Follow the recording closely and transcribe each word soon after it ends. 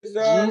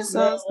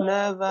Jesus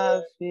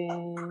never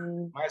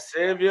fails. My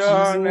Savior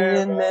Jesus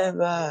never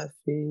never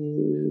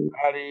fails.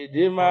 my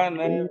Redeemer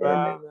never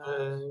Never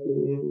fails.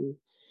 fails.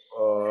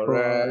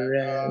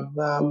 Forevermore.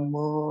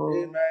 Forevermore.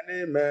 Amen,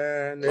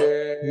 amen,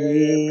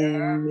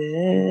 amen.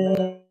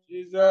 Amen.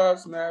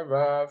 Jesus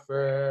never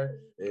fails.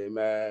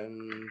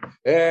 Amen.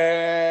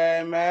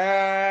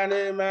 Amen,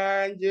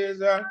 amen.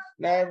 Jesus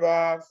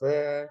never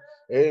fails.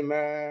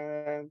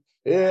 Amen.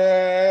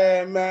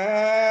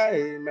 Amen,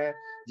 amen.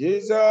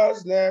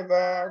 Jesus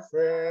never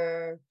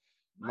fails.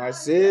 My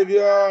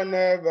Savior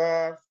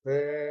never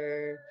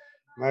fails.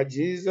 My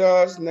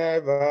Jesus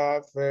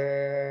never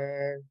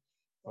fails.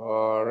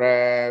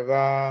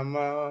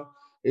 Forevermore.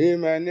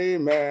 Amen,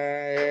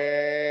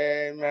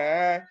 amen,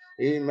 amen,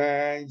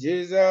 amen.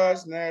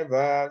 Jesus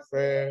never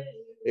fails.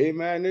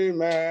 Amen,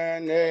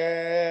 amen,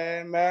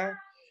 amen,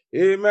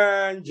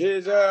 amen.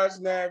 Jesus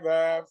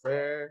never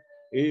fails.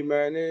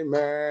 Amen,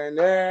 amen,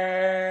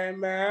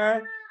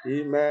 amen,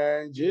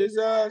 amen.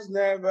 Jesus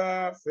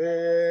never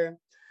fails.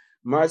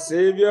 My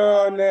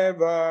Savior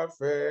never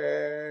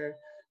fails.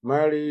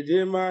 My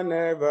Redeemer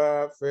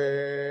never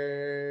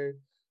fails.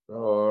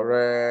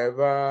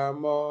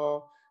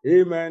 Forevermore.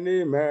 Amen,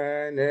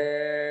 amen,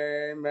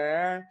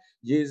 amen.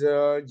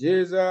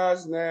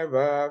 Jesus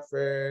never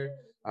fails.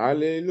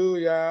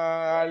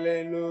 Hallelujah,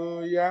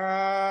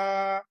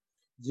 hallelujah.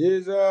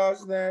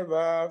 Jesus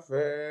never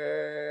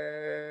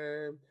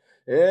fails.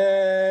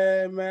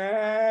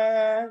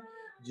 Amen.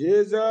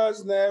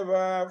 Jesus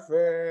never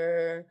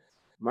fails.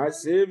 My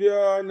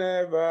Savior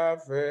never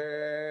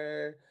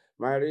fails.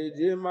 My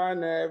Redeemer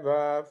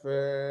never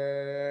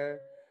fails.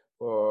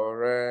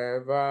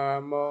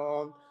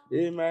 Forevermore.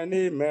 Amen,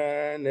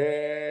 amen,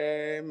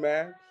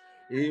 amen.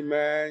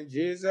 Amen.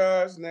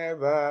 Jesus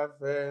never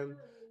fails.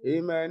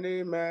 Amen,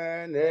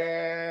 amen,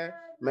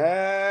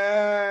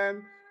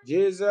 amen.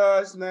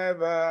 Jesus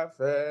never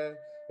fails.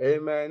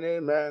 Amen,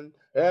 amen,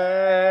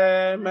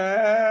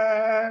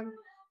 amen.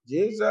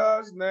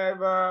 Jesus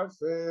never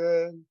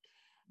fails.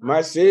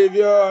 My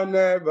Savior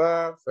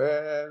never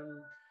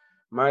fails.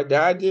 My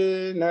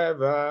daddy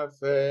never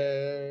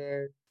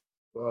fails.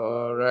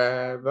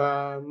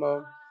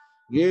 Forevermore.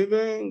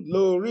 Giving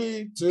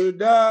glory to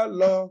the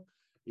Lord.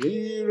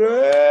 He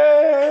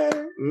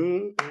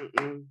reigns.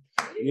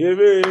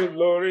 Giving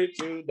glory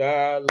to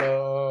the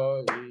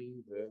Lord.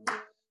 He reigns.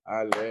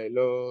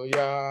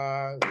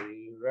 Hallelujah.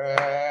 He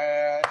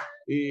reigns.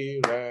 He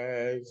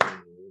reigns. He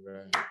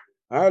reigns.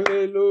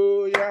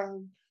 Hallelujah.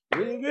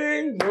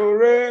 Giving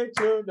glory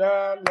to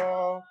the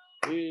Lord.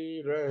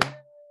 He reigns.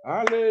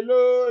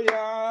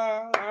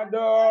 Hallelujah,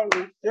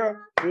 adoration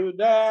to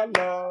the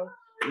Lord.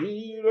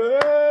 He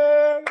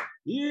reigns,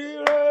 He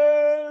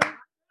reigns.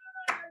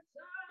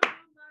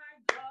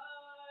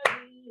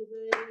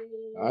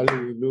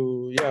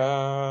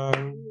 Hallelujah,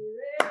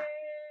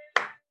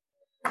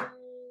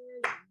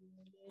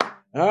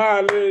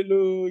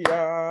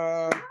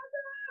 hallelujah.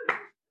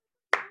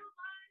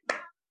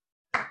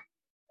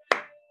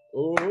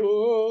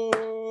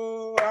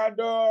 Oh,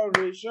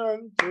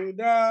 adoration to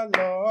the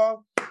Lord.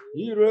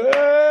 He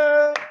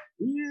reigns,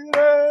 He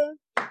reigns.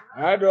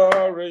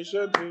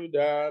 Adoration to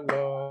the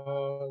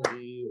Lord.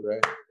 He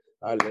reigns.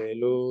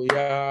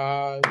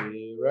 Hallelujah.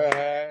 He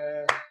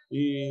reigns.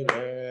 He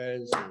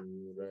reigns.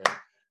 He reigns.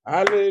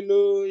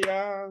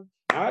 Hallelujah.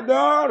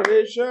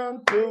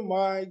 Adoration to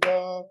my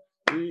God.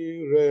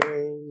 He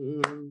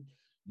reigns.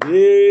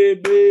 The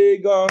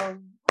big God.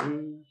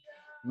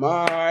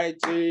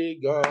 Mighty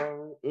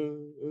God,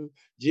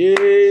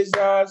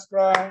 Jesus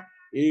Christ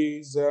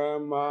is a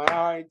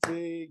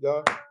mighty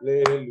God,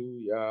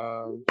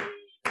 hallelujah.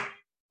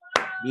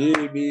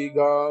 Baby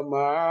God,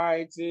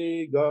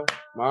 mighty God,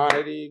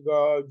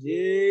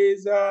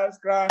 Jesus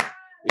Christ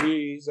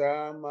is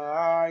a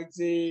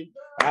mighty,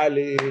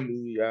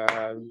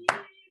 hallelujah.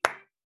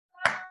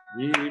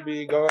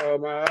 Baby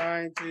God,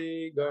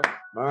 mighty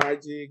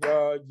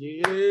God,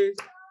 Jesus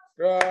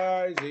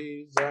Christ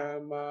is a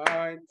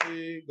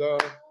mighty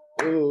God.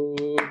 Oh,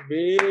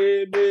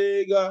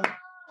 baby God,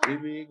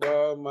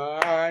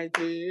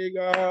 mighty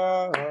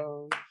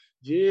God.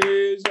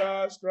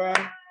 Jesus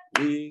Christ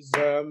is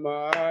a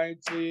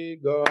mighty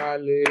God.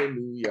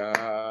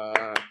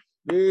 Hallelujah.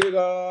 Big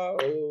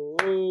God,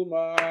 oh,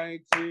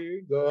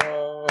 mighty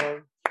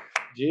God.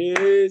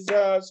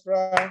 Jesus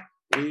Christ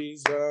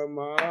is a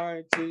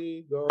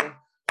mighty God.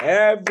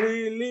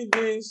 Every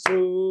living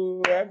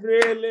soul,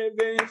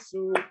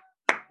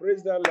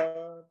 praise the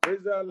Lord, praise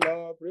the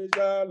Lord, praise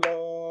the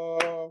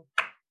Lord.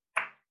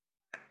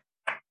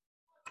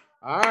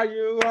 Are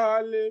you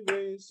a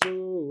living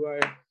soul?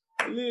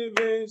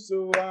 Living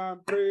soul,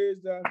 and praise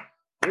the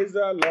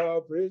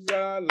Lord, praise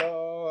the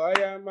Lord.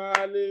 I am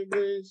a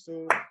living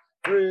soul,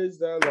 praise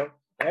the Lord.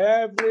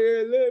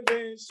 Every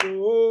living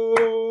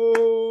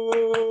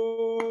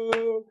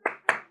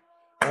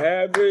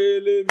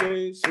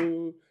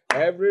soul,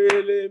 every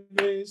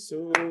living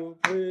soul,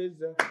 praise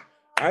the Lord.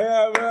 I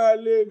am a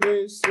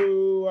living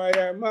soul, I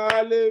am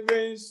a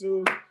living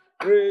soul,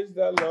 praise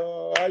the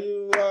Lord. Are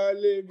you a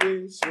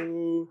living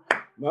soul?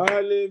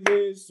 My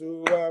living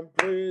soul and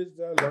praise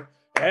the Lord.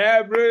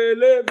 Every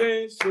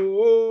living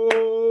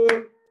soul.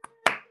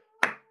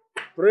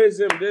 Praise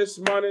him this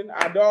morning,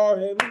 adore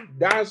him,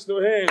 dance to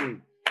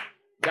him.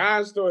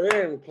 Dance to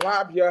him,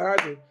 clap your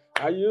hands.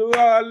 Are you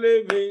a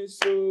living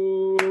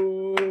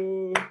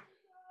soul?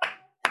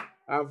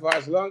 And for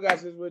as long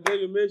as it's with you,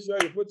 you make sure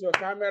you put your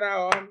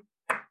camera on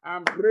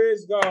and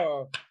praise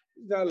God.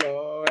 The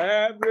Lord,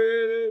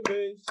 every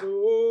living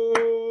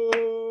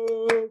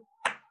soul.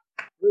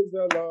 Praise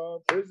the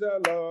Lord, praise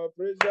the Lord,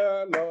 praise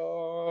the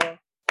Lord.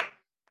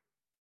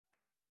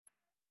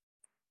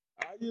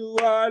 Are you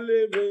a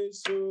living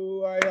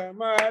soul? I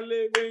am a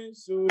living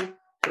soul.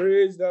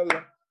 Praise the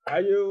Lord.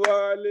 Are you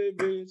a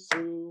living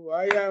soul?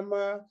 I am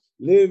a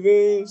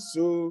living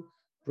soul.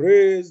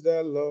 Praise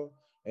the Lord.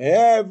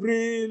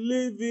 Every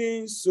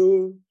living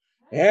soul,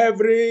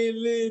 every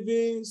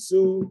living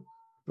soul.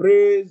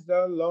 Praise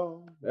the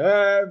Lord.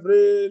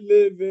 Every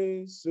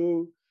living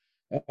soul,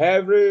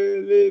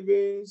 every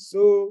living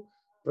soul.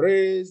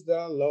 Praise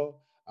the Lord.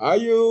 Are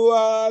you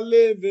a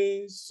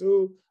living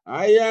soul?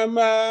 I am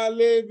a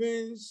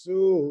living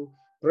soul.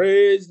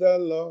 Praise the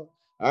Lord.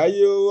 Are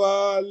you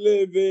a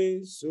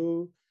living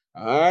soul?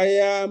 I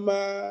am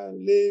a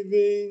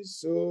living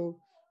soul.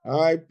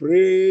 I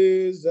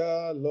praise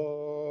the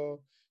Lord.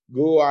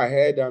 Go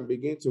ahead and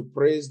begin to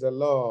praise the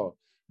Lord.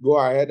 Go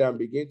ahead and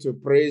begin to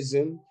praise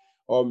him,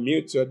 or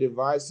mute your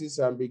devices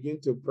and begin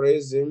to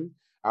praise him.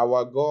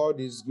 Our God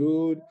is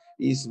good.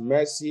 His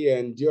mercy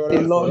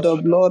endureth. Lord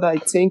of Lord, I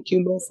thank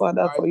you, Lord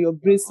Father, for your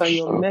grace and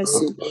your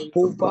mercy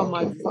over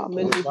my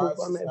family, over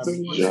my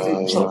every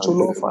church. Oh,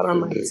 Lord Father,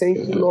 I thank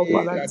you, Lord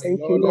Father.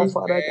 Thank you, Lord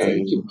Father.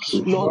 Thank you,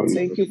 Lord.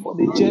 Thank you for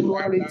the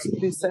January to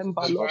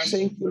December. Lord,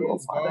 thank you,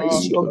 Lord Father.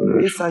 It's your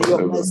grace and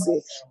your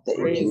mercy.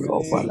 Thank you,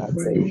 Lord Father.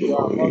 Thank you,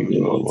 Lord. Thank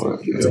you, Lord.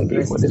 Thank you. Thank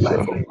you for the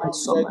life of my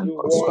son and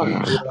husband,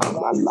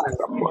 my life,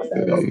 my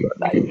mother, Lord, Lord.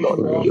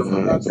 Thank you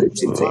for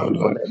everything. Thank you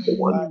for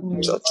everyone in the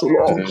church, oh,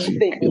 Lord.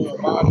 Thank you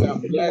for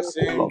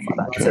Lord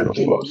Father. Thank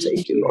you, Lord.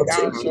 Thank you, Lord.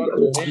 Thank you,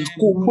 Lord.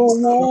 Kò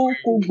gbowó,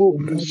 kò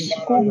gbòbí,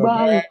 kò gba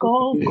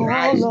nǹkan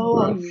kan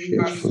lọ́wọ́ mi.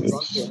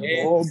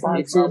 Ọba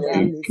tó dá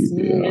mi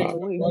sí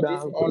òun ìgbà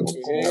nǹkan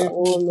lọ́wọ́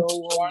mi.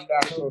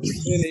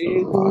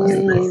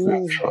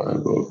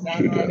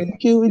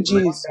 Thank you,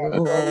 Jesus,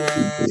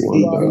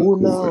 the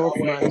owner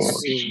of my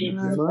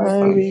soul,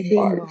 my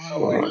redeemer.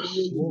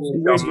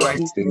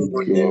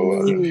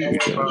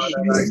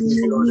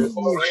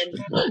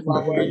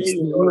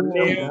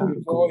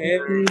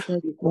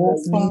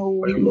 Alpha,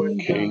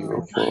 Omega,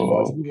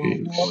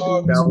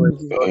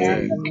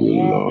 Thank you,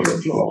 Lord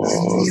of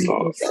all,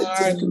 Lord.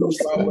 Thank you, Lord.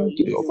 Thank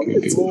you, Lord, for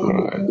the Give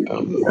Christ and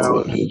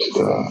morning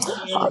star.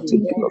 thank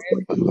you, Lord, for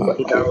the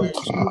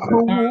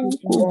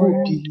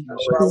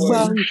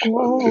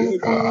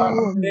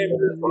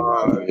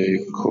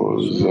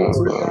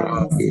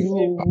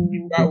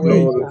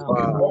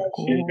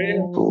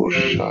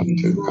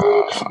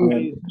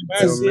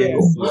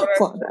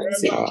Father, I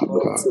thank you,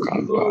 Lord.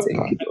 Thank you, Lord.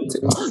 Thank you,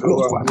 Lord.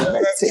 Lord, Father,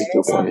 I thank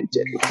you for the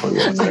journey.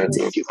 I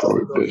thank you for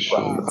the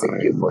February.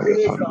 Thank you for the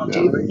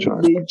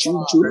May,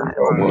 June, July,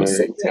 August,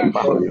 September,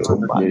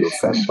 October,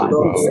 November,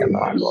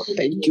 December. Lord,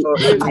 thank you.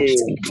 I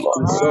thank you,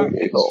 Lord.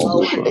 Thank you,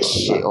 Lord.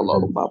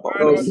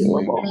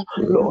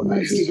 Lord,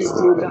 I give you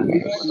glory and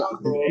honor.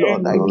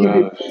 Lord, I give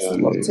you praise.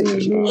 Lord,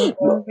 thank you.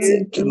 Lord,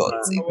 thank you, Lord.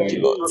 Thank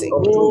you, Lord.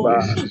 Thank you, Lord.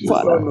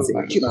 Father,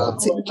 thank you, Lord.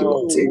 Thank you,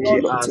 Lord. Thank you,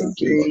 Lord.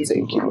 Thank you, Lord. Thank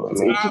you, Lord.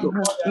 Thank you,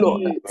 Lord.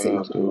 Lord, I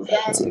thank you.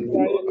 Thank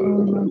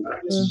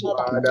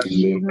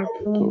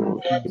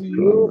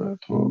you, Lord.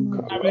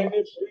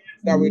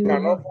 That we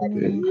can offer to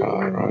you.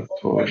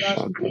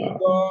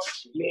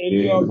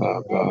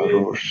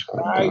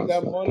 Rise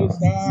the morning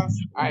star.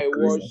 I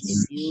worship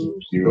you.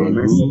 You are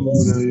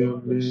good and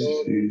your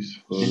mercies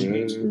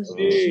forever.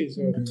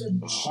 Jesus,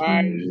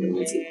 mighty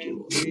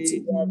name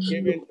we have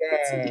given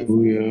thanks.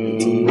 We are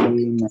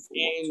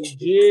In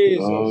Jesus'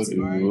 Lord,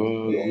 you mighty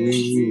are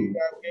name we good.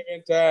 have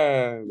given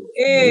thanks.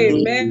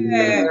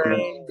 Amen.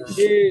 In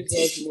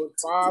Jesus' most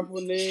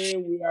powerful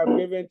name we have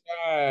given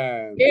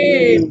thanks.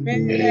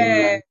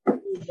 Amen.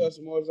 Jesus'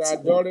 most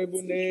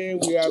adorable name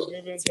we have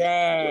given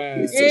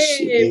thanks.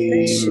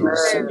 Amen.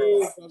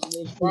 Jesus'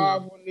 most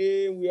powerful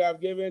name we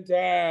have given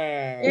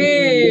thanks.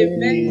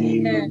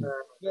 Amen.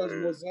 Jesus'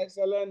 most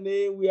excellent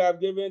name we have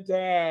given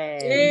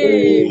thanks.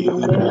 Amen.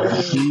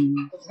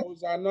 Jesus'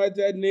 most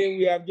anointed name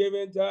we have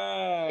given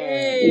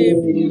thanks.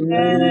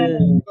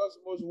 Amen. Jesus'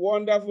 most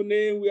wonderful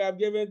name we have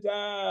given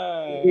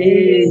thanks.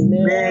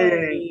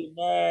 Amen.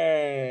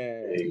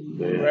 Amen.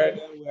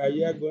 Brethren, we are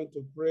here going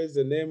to praise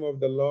the name of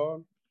the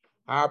Lord.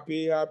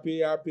 Happy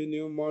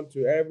new month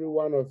to every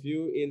one of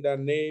you in the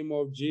name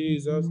of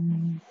Jesus.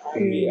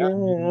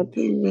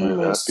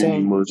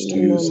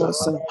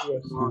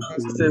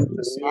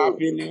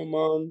 Happy new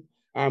month.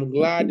 I'm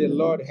glad the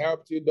Lord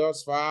helped you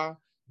thus far.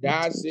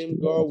 That same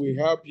God will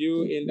help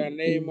you in the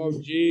name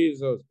of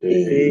Jesus.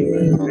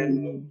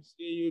 Amen.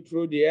 See you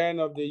through the end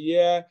of the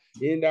year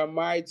in the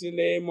mighty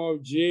name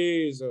of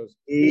Jesus.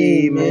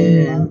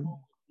 Amen.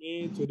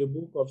 To the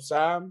book of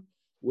Psalm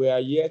We are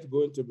yet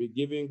going to be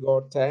giving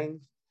God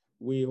thanks.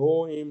 We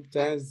owe him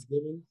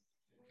thanksgiving.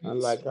 And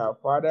like our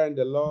Father in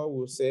the Lord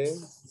will say,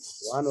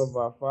 one of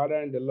our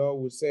Father in the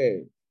Lord will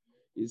say,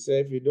 he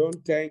said, if you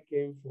don't thank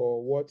him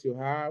for what you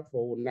have,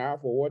 for now,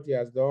 for what he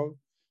has done,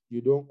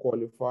 you don't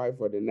qualify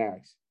for the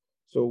next.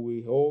 So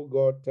we owe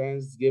God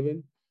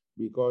thanksgiving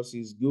because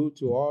he's good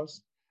to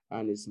us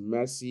and his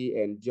mercy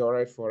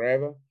endureth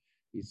forever.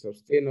 He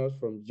sustained us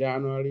from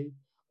January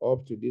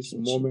up to this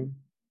moment.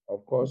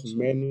 Of course,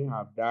 many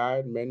have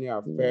died, many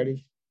have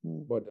perished,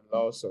 but the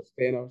Lord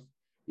sustained us.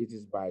 It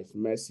is by his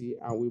mercy,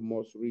 and we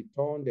must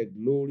return the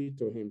glory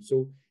to him.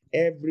 So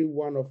every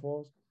one of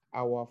us,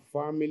 our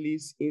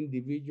families,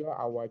 individual,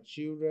 our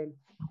children,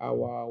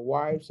 our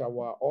wives,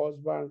 our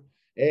husbands,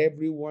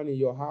 everyone in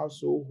your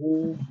household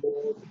who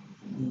God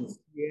is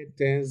here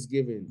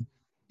thanksgiving,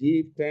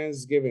 deep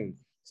thanksgiving.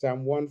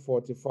 Psalm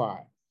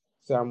 145,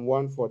 Psalm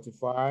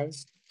 145,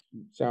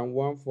 Psalm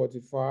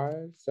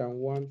 145, Psalm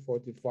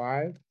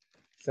 145,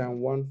 Psalm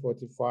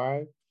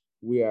 145.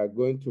 We are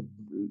going to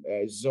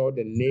exalt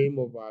the name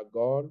of our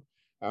God,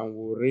 and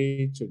we'll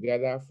read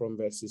together from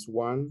verses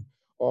 1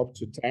 up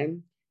to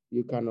 10.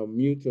 You can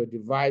unmute your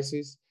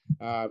devices.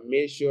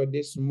 Make sure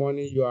this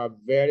morning you are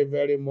very,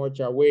 very much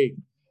awake.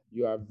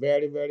 You are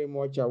very, very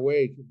much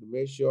awake.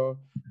 Make sure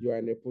you are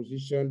in a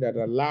position that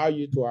allow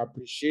you to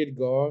appreciate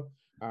God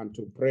and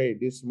to pray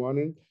this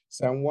morning.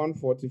 Psalm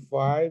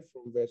 145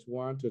 from verse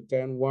 1 to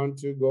 10. 1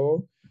 to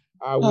go.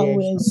 I will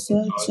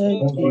exalt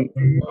you,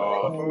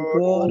 my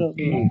God of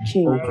my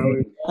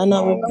King, and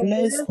I will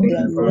bless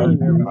their name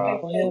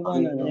forever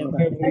and ever.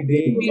 Every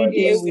day, Every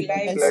day will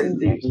blessing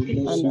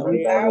thee, and I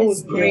will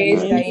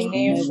praise their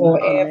name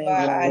forever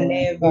and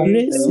ever.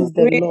 Grace is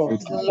the Lord,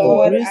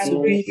 grace to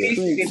be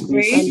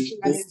praised,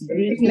 and his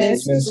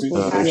greatness is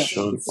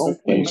unquenchable,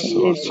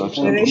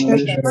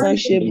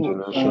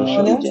 unsearchable.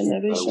 The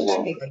generation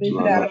shall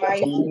praise the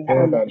mighty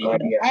hand of God.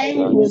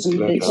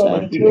 They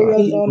shall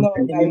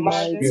decree the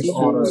mighty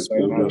hands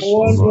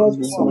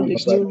of the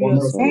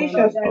glorious honor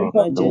of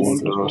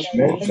majesty,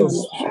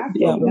 and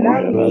their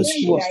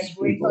wondrous works.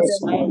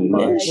 My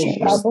neck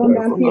shall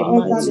speak of the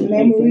mighty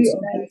deeds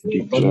of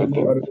the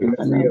Lord,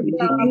 and I will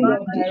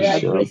decree their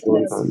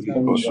greatness to the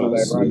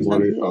nations, and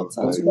the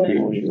utter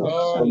memory of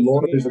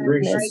their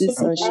mercies,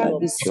 and shall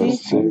be seen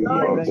of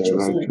their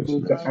righteousness.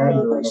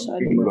 Forever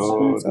shall be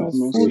sweet and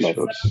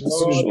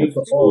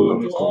full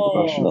of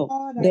assurance.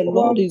 The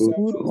Lord is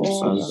good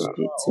all and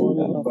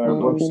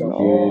great in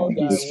all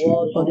his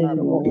ways, for the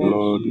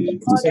Lord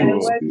is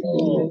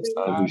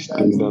and his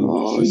kingdom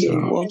all is the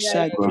work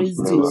shall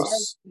praise thee,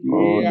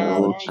 all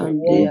the works shall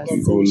and praise their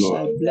thee, O saints Lord,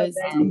 shall bless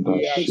thee. and thy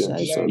They shall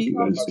saints shall speak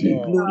bless of thy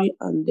thee. glory,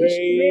 and they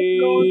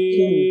shall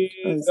king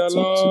and the stick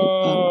to the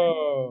power.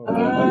 Lord.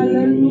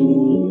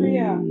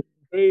 Hallelujah.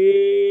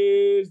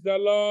 Praise the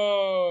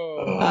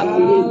Lord.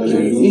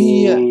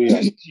 Hallelujah.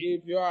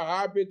 If you are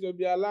happy to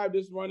be alive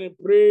this morning,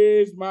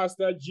 praise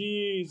Master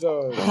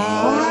Jesus.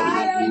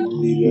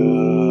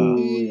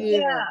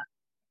 Hallelujah.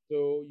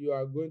 So you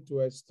are going to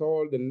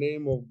extol the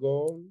name of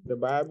God. The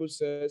Bible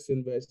says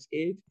in verse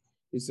 8,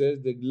 it says,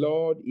 the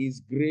Lord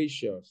is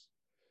gracious,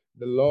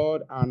 the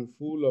Lord and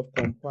full of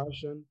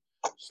compassion,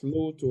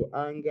 slow to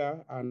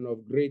anger and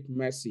of great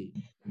mercy.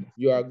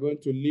 You are going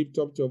to lift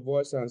up your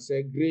voice and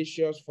say,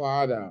 gracious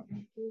Father,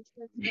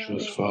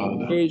 Gracious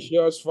Father,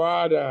 gracious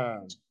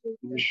Father,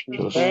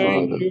 gracious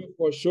thank Father, you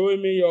for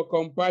showing me your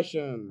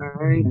compassion.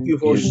 Thank you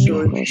for thank you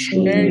showing for me.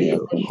 showing Thank me you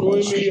your for showing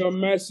me compassion. your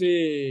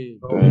mercy.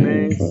 Thank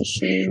For you for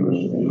showing showing me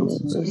me your your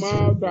mercy. Come mercy.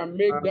 out and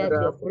make that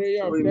Father, your for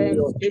prayer of showing me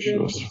your thanksgiving.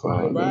 Gracious The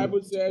Father, Bible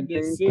said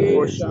the Thank you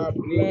for saints thank shall showing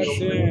you me for bless your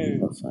showing mercy. me him.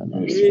 Lord, Father,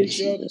 your in the mercy.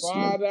 Gracious Jesus'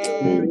 name. Father,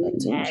 Thank I you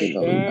thank for I you,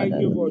 Lord, showing thank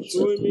Father, you me for Lord, your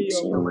showing me mercy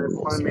your and my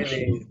compassion.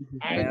 family.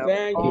 I I have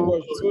thank you come for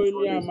to showing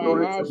me return and the my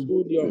glory to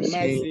household your your name.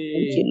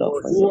 thank you, mercy.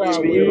 Lord, For for Who your are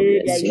showing me your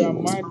we that you mercy. are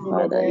mercy. mindful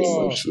of Father, in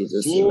the us?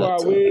 Jesus' name, Who I are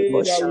thank you we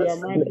for that we are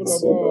showing me mindful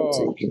of mercy, Lord. us?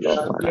 Thank you, Lord,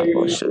 Father,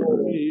 for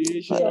showing me.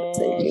 Father,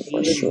 thank you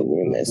for Gracious showing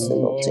me mercy,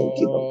 Lord. Thank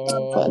you,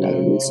 Lord. Father,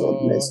 grace of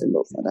mercy,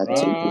 Lord. Father,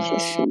 thank you for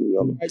showing me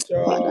your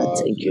Father,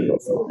 thank you,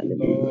 Lord, for righteous having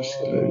me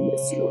your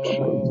mercy over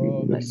my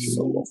Lord, my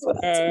soul, Lord.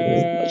 Father, thank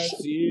you for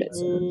showing me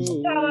mercy,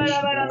 Lord.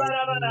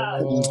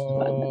 merciful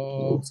Father,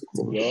 God,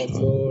 your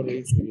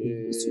glory fill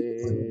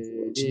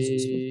the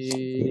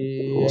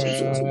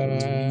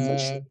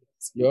earth,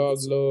 your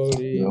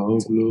glory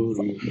Your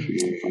glory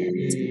fill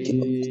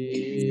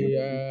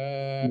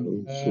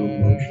fills so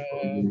much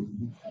for the me.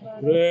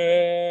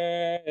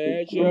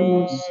 precious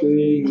Oh, is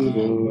the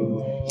Savior,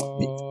 Lord.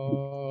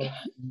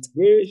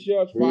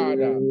 Gracious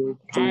Father,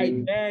 I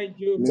everything thank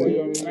you for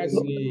your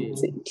mercy.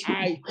 little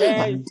I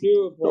thank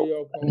you for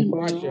your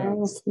compassion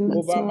about the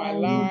over my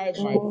life,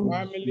 my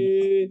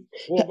family,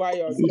 over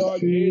your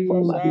church,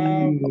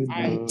 Jesus.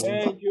 I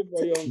thank you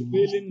for your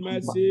unfailing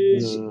mercy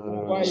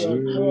over your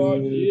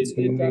church,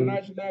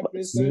 International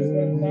Christian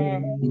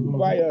Center,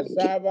 over your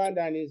servant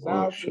and his What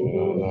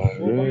household, shall I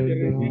over the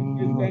Redeemed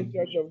render Christian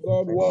Church of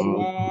God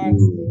worldwide,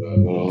 unto the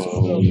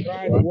Church of Lord?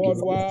 Christ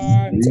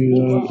worldwide, Be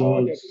over thou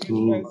all God the so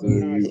Christians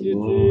in our very city,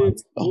 much.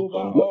 over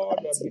all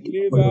your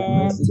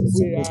believer.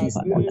 We are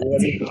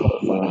grateful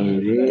for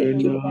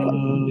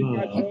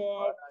spiritual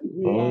church.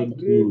 We are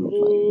grateful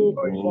for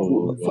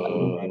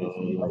by the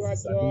spiritual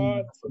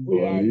church. We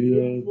are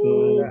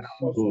grateful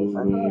for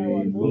sustaining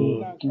our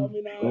going and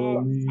coming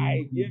out. I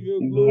give you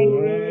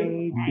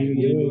glory. I give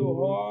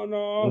you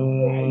honor.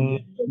 I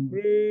give you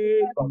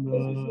praise.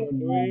 This is your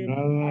doing,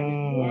 and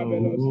it's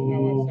marvelous in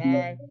our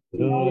sight. To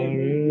you alone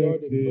be all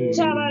the glory.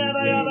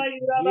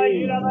 In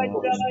Jesus'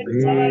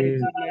 mighty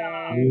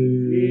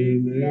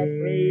name, we are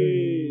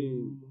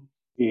praying.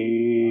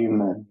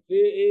 Amen.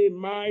 Say a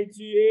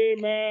mighty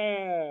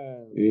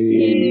amen.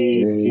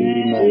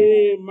 Amen.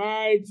 A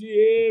mighty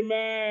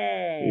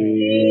amen.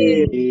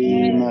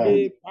 Amen.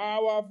 A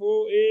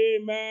powerful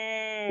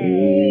amen.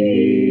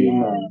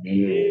 Amen.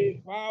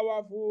 A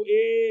powerful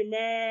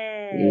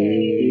amen.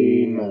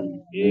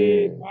 Amen.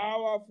 A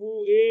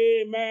powerful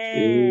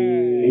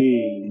amen.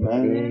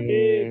 Amen.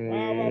 A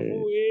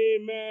powerful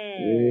amen.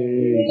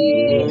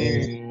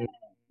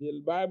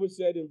 The Bible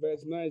said in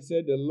verse 9, it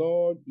said, the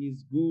Lord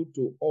is good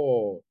to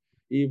all.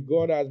 If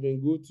God has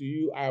been good to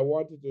you, I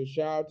want you to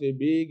shout a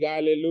big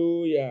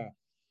hallelujah.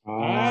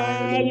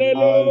 Hallelujah.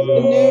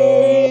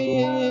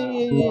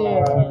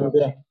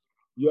 Hallelujah.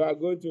 You are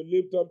going to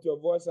lift up your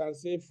voice and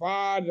say,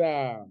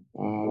 Father,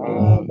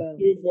 Father, thank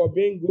you for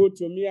being good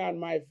to me and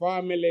my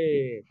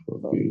family.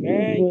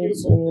 Thank you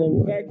grace for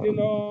and protecting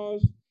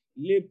us.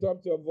 Lift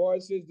up your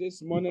voices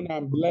this morning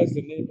and bless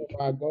the name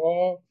of our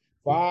God.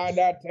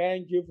 Father,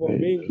 thank you for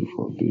being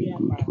good to me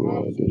and my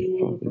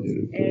household.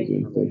 Thank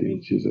you for being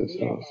good to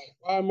me and my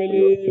family.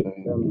 We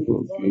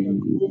return the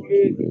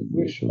glory,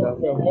 we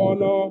return the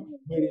honor,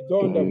 we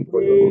return the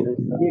praise,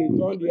 we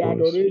return the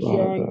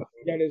adoration.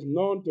 There is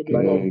none to be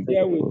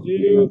compared with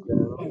you.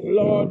 The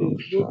Lord is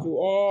good to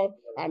all,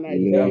 and I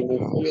thank you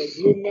for your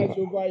goodness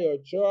over your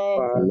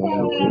church.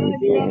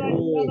 We are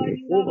grateful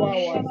over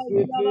our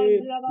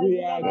city.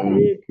 We are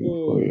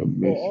grateful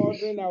for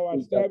ordering our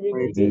step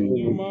into this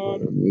new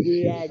month.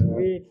 We are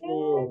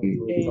grateful.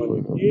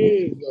 In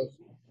Jesus'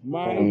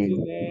 mighty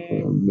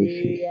name,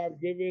 we have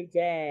given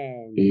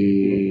thanks.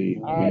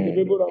 The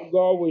people of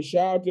God will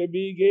shout a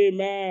big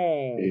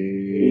amen.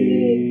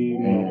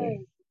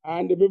 Amen.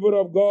 And the people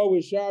of God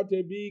will shout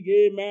a big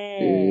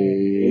amen.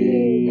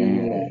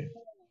 Amen.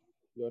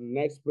 Your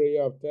next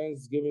prayer of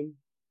thanksgiving,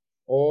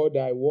 all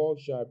thy work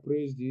shall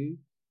praise thee.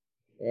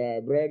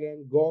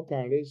 Brethren, God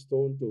can raise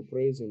stone to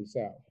praise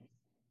himself.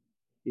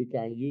 He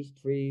can use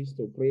trees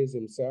to praise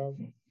himself.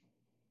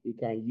 He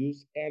can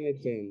use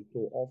anything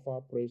to offer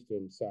praise to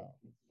himself.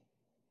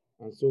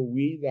 And so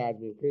we that have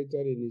been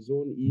created in his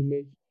own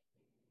image,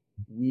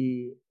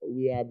 we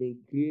have been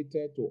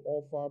created to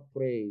offer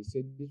praise.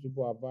 Say, these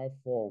people are by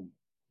form,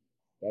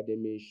 that they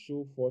may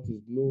show forth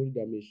his glory,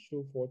 that may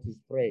show forth his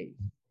praise.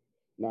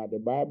 Now, the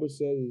Bible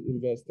says in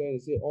verse 10,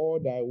 it says, all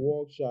thy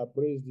works shall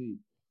praise thee,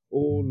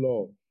 O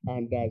Lord,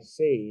 and thy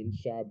saints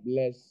shall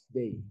bless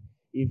thee.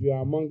 If you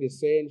are among the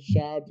saints,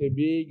 shout a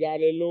big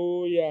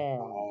hallelujah.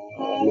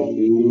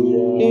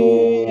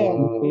 Hallelujah.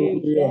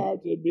 Shout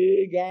a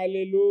big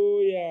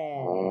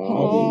hallelujah.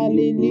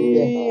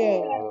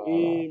 hallelujah.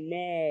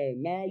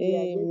 Amen. Now you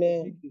are going to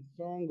Amen. pick a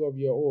song of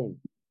your own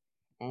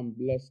and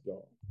bless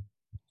God.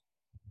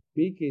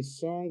 Pick a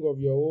song of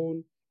your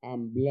own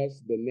and bless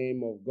the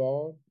name of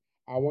God.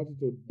 I want you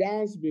to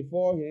dance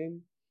before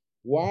him.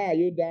 Why are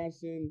you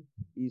dancing?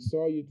 He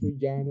saw you through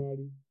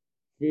January,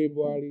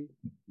 February,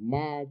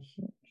 March,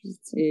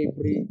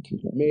 April,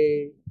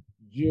 May,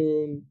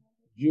 June,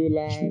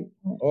 July,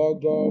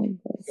 August,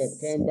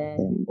 September,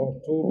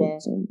 October,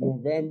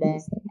 November,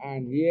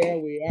 and here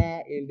we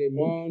are in the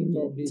month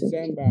of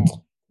December.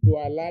 So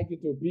I'd like you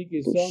to pick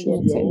a song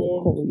of your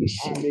own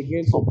and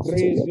begin to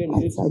praise him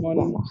this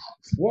morning.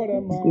 What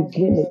am I?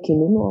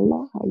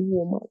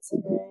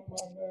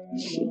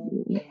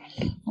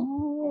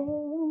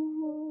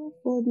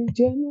 For the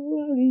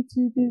January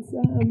to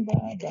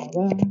December,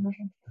 Baba,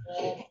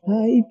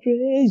 I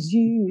praise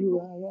you,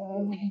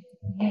 Baba.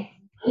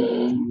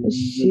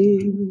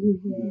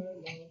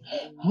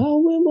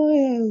 How am I?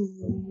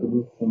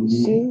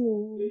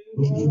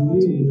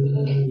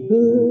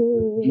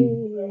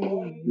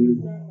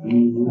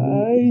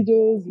 I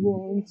just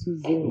want to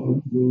say,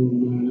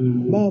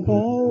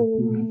 Baba,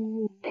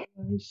 I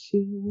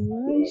shall,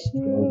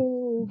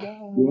 Baba,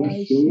 I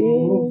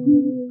shall.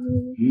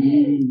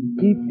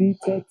 Ibi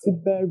tẹ́ ti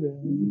bẹ̀rẹ̀,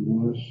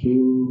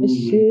 ẹ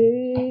ṣé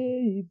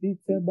ibi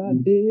tẹ́ bá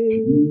dé.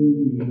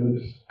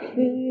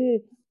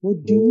 Mo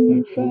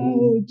dúpẹ́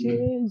o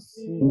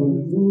Jésù,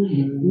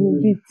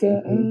 ibi tẹ́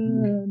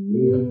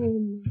àánú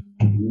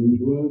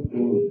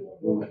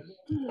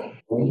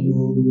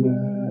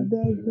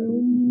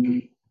adágún.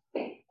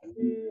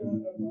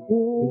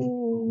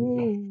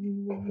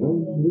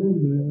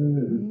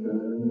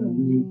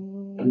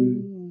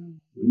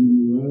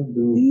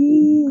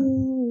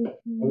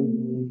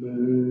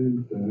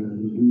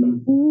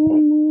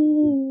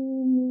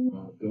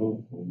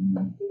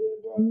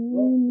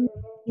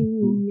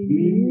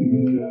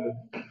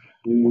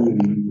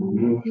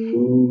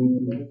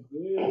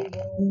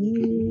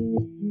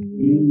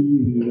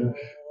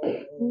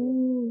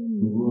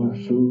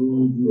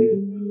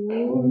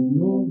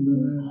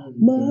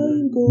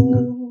 My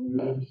God,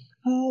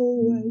 how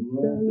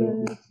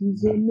excellent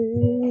is your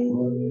name.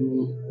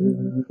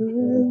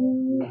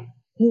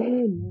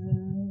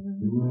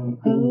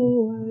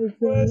 How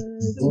excellent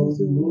is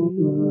your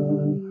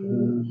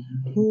name.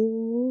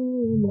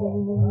 Oh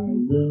Lord,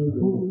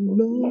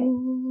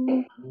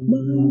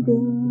 my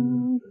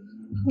God,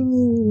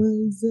 how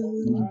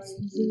excellent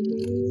is your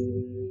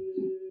name.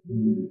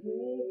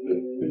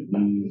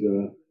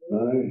 Ebenezer,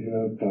 my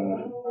helper,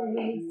 How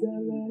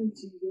excellent is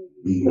your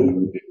we give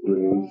you the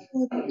praise.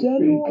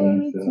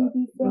 January to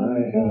Ebenezer, my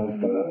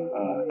helper,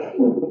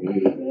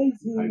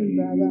 praise I you, give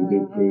you Baba. the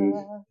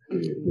praise.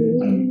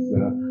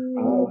 Ebenezer,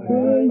 our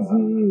Praise helper,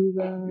 you,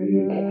 Baba.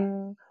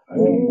 I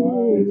give you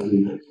the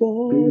praise.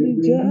 For the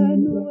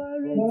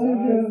January My to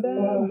helper,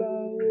 December,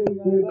 oh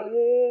Baba,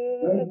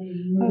 I give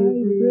you I the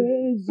praise.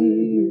 praise you,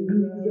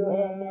 Ebenezer,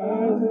 our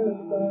Baba.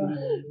 helper,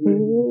 Oh,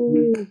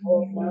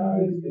 I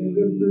give you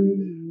the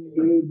praise.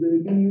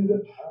 Ebenezer,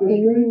 the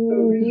strength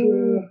of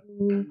Israel.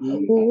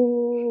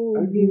 I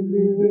give you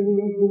the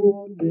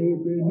glory,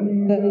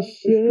 Ebenezer, the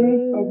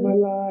strength of my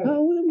life. I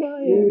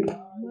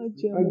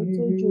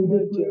give you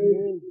the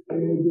praise,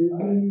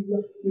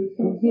 Ebenezer, the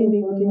source of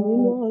my life.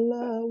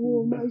 ọlá wo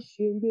má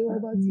ṣe gbé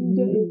ọba tí ń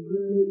jẹ́ Give you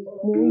the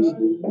èmi mo ń ṣe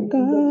praise,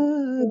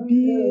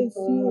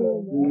 kábíyèsí o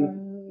bàbá.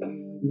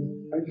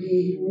 I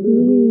give you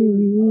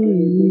the glory,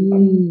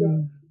 Ebenezer,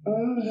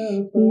 our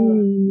helper.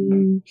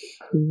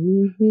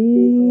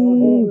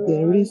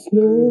 There is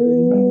no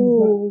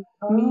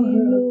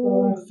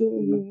sorrow.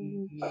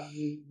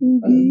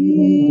 Be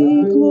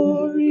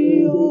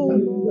glory, O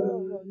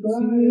Lord,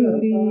 to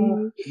thee.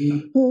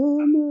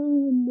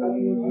 I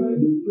give you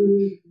the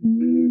praise,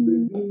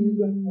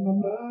 Ebenezer,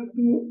 Papa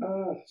to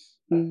us.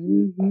 I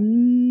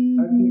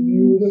give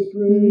you the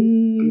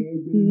praise,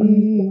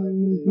 Ebenezer,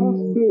 the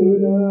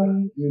sustainer. I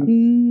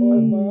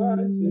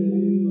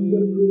give you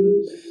the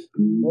praise,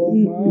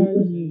 Ebenezer,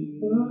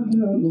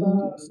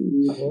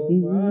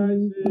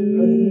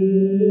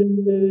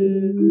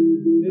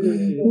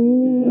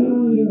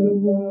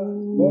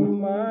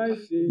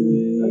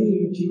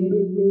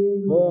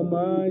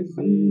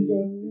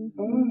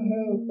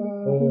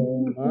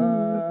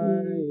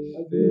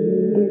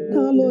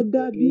 Ta ló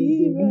dàbí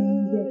rẹ,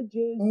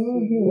 Jésù?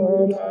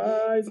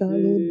 Ta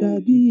ló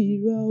dàbí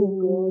rẹ, o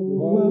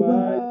Bàbá?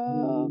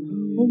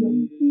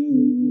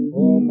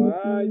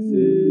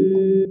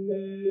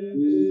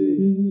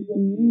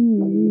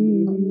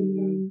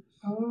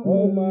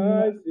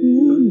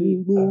 Ní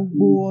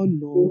gbogbo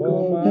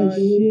ọ̀nà ẹ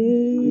ṣé.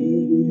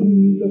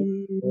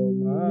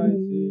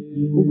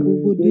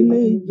 Gbogbo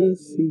délé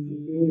Jésù,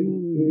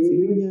 Ọlọ́run tí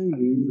ń yàn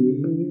yín.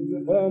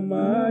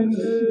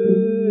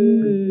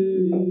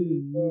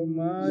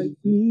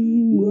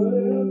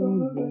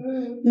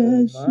 Ẹ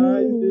ṣé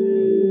o,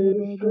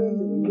 Bàbá.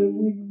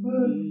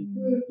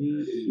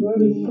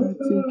 Lord,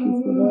 thank you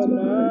for the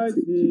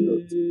January.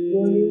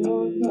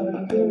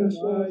 Thank you,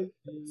 Lord.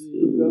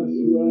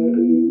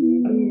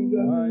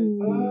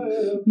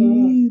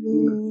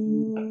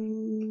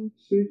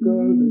 Seek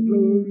all the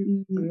glory,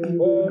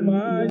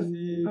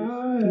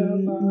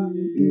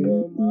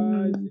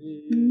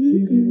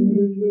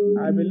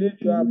 I believe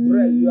you are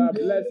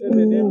blessing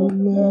the name of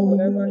the Lord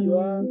wherever you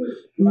are.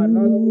 You are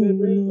not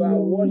sleeping, you are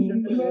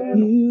worshiping Him,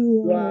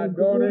 you are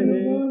adoring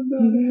Him.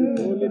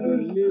 It's only the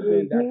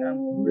living that can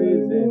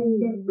praise Him.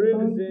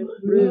 Praise Him,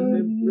 praise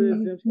Him,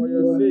 praise Him for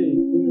your sake,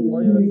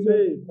 for your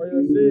sake, for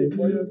your sake,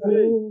 for your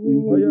sake,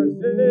 for your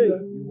sake.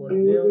 You were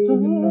nailed to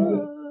the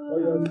cross. For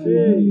your sake,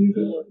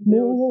 He was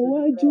nailed to the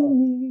cross.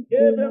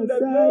 Give Him the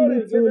glory,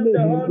 give Him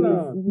the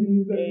honor.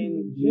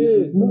 In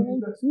Jesus'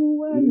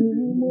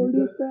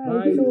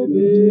 mighty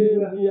name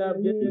we have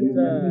given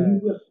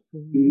thanks.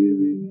 In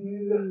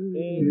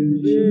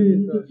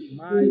Jesus'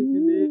 mighty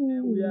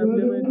name we have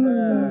given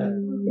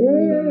thanks.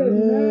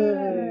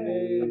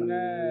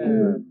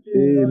 Amen. Please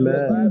turn your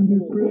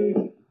Bible with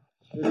me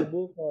to the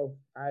book of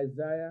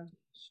Isaiah.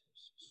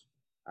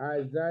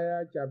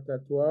 Isaiah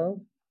chapter 12.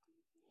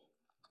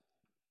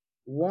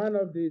 One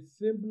of the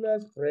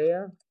simplest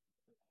prayer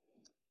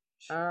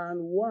and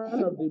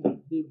one of the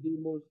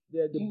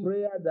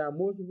prayer that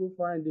most people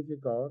find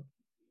difficult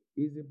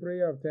is the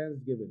prayer of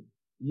thanksgiving.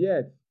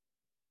 Yet,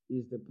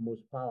 is the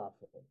most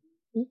powerful.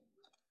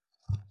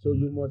 So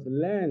you must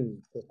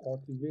learn to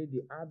cultivate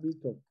the habit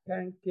of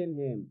thanking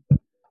Him.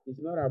 It's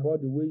not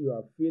about the way you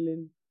are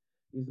feeling.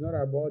 It's not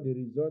about the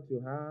result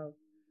you have.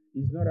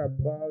 It's not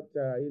about,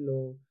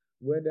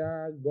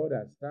 whether God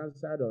has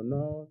answered or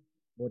not,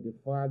 but the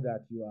fact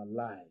that you are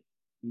alive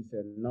is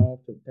enough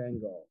to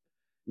thank God.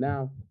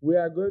 Now, we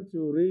are going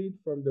to read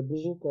from the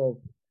book of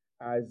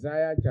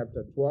Isaiah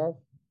chapter 12.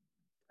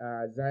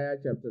 Isaiah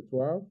chapter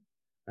 12,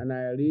 and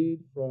I read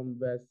from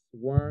verse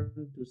 1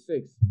 to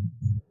 6.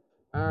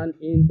 And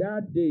in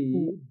that day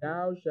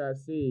thou shalt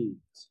say,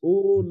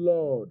 O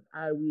Lord,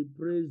 I will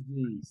praise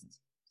thee.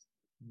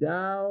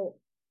 Though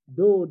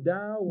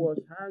thou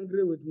wast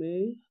angry with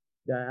me,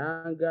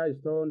 thy anger is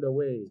turned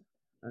away,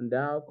 and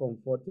thou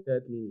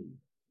comforted me.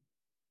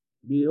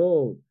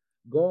 Behold,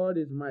 God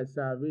is my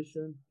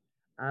salvation.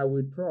 I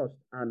will trust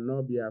and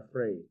not be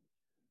afraid.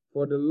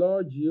 For the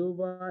Lord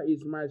Jehovah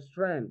is my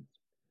strength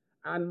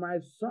and my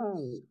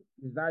song.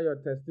 Is that your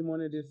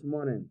testimony this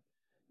morning?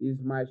 Is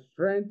my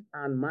strength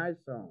and my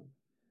song.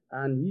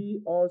 And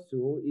he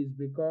also is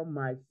become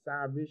my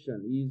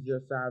salvation. He is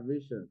your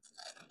salvation.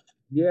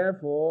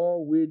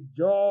 Therefore with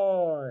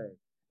joy,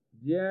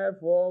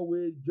 therefore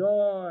with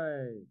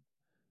joy,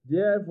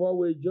 therefore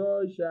with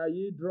joy shall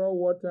ye draw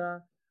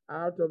water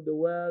out of the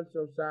wells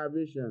of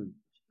salvation.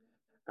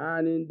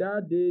 And in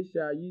that day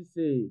shall ye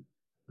say,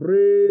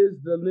 praise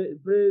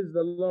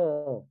the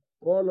Lord,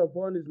 call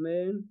upon his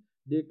name,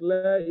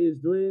 declare his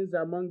doings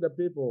among the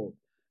people,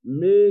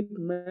 make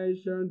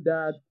mention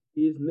that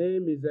his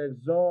name is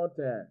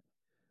exalted.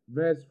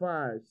 Verse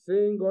 5,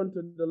 sing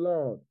unto the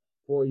Lord,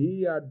 for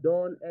he hath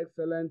done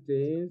excellent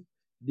things.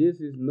 This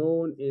is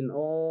known in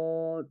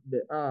all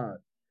the earth.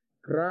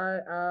 Cry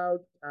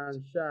out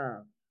and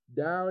shout,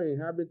 thou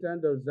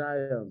inhabitant of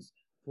Zion,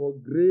 for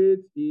great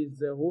is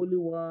the Holy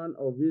One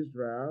of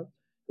Israel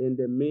in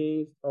the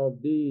midst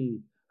of thee.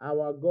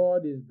 Our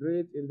God is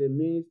great in the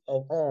midst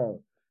of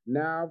all.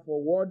 Now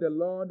for what the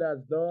Lord has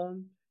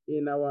done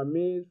in our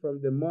midst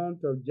from the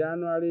month of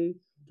January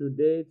to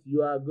date,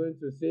 you are going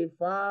to say,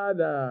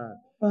 Father,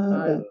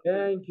 I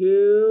thank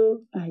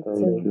you for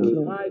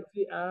your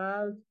mighty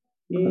acts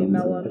in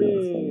our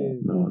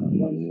midst.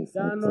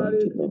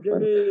 January to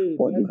date,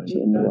 for let's this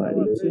lift up our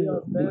January prayer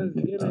of to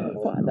thanksgiving.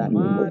 Father, in the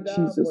name of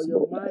Father, for Jesus, your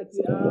Lord, I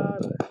mighty thank you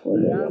acts, for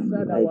he your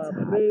answered mighty our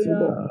heart, prayer.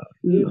 Lord.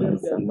 Give You him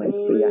answer the my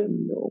prayer, glory.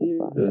 no, He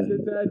Father.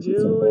 visited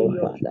you in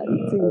your Father, I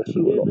sleep. thank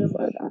you, Give Lord, him the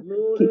Father.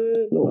 Keep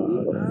glory. He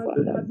Lord,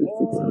 Father, answered all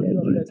visiting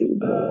your every day,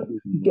 Lord.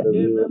 petitions. Get Give me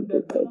him and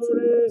the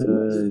protecting me glory. to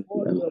my He soul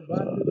fought and your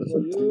battles for protection.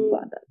 you.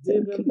 Father, Give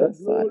thank you, him the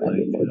Lord, Father,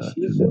 glory. Lord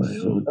He Jesus. put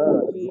new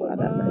Oh, songs in your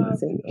Father, and I mouth.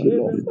 thank you, Give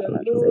Lord, him the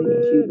Father.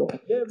 Thank you, glory. Lord.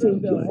 Give him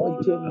Thank the you for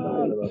honor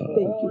January. for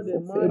Thank all you the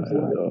for mighty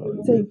February.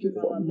 testimonies Thank you in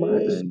for our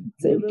March. midst.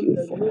 Give Thank him you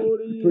the for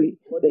glory April.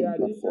 for the Thank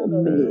you for addition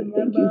of new May.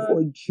 Thank you members.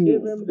 for Give June.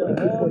 him the Thank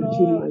you for honor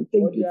July. for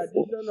Thank the you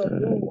for addition of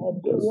new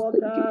August.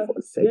 Thank you workers.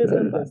 for Give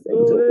him September, the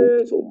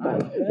glory. October, I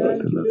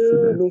thank November,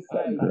 you. I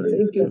November. give you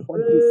Thank you the for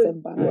praise.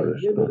 December, I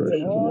Lord. give Father, you the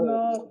thank you, Lord.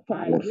 honor. I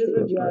Father, give you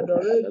thank the you, Lord,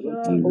 Father, every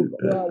adoration. time, oh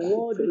You Lord, are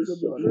worthy to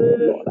be affliction, oh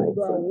praised. Lord, I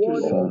You are thank you,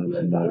 worthy to Lord. be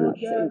Father,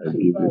 exalted. thank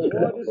You you, are Lord.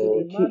 worthy to be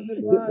Keep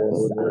the magnified.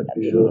 Messiah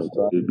You close have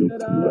to me,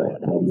 lifted us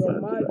Lord. I for your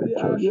thank you, mighty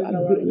for acts you in are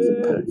our great,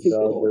 midst. mighty This God.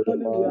 Thank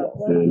morning we you, have Lord,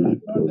 come to Father.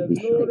 return the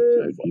Thank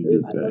glory. you for the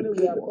This life morning of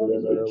we have come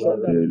to protection. return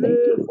the Thank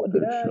you praise. for the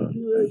Thank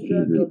you, peace you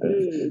ancient of given to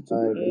days. me to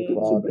be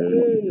able to In be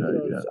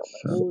Jesus' to my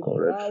most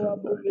soul.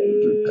 powerful Father, thank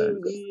you,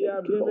 name Jesus. we Thank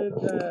have you, Lord. given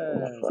Father,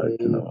 thanks. thank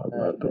you, Lord.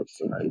 Father, thank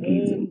you, Lord. Thank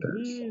In you,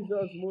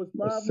 Jesus' most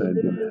powerful Lord.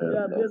 name we have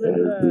Lord, given thank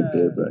you.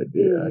 thanks.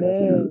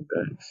 Amen.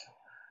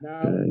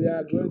 Now we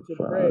are going to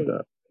pray.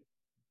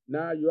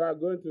 Now you are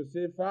going to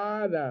say,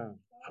 Father,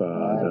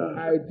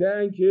 I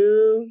thank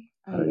you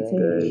I for thank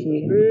the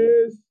you.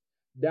 grace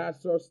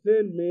that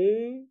sustained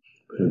me,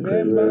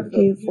 members Thank of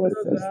you for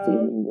Jesus House,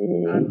 sustaining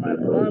me and my me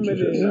and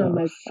family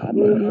my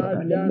family throughout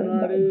and the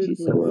member of January to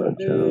Jesus this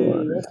day.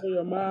 Church. Open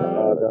your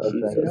mouth. Lord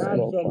We Jesus, have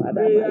Lord some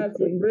Father, I prayers to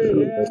thank pray you.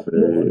 here, but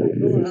Lord, we I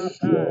don't thank have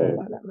you, Lord time.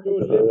 Father, and So I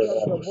lift thank up you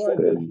your voice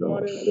for this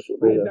morning tonight,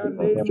 in the for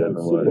name of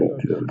January. Jesus.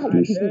 I I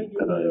give thank you you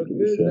for your praise,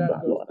 grace that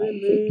Lord. I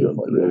sustained thank you me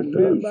for your and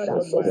grace members that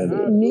of my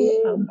sustain me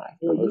household. and my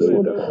To you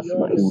household, alone be all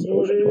my the glory.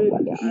 spiritually,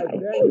 and I my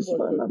thank you for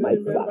husband and my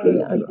sustaining members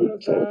family of and the Jesus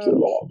church, House.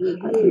 Lord, To you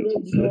and the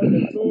alone be Jesus all the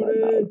Christ and my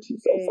glory. Lord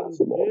Jesus, In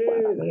Lord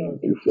Father. Jesus'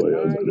 Thank you,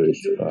 Lord. mighty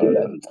Thank you, Lord.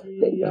 name,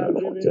 we Thank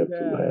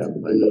you, have Lord.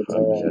 given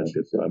thanks.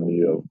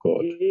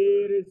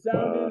 It is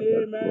sounding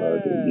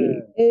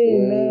amen.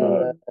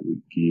 Amen.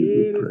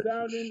 It is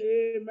sounding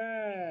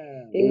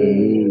amen.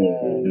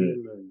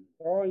 Amen.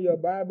 Turn your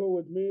Bible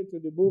with me to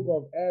the book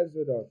of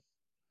Exodus.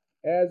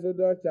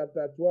 Exodus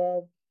chapter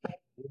 12.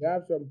 We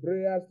have some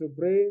prayers to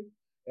pray.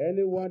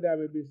 Anyone that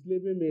may be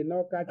sleeping may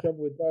not catch up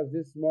with us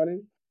this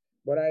morning.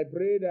 But I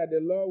pray that the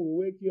Lord will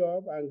wake you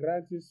up and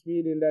grant you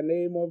speed in the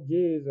name of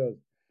Jesus.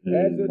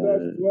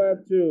 Exodus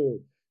 12:2.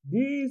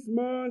 This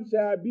month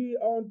shall be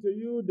unto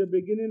you the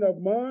beginning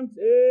of months.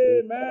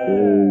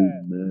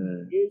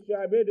 Amen. It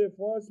shall be the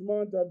first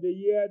month of the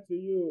year to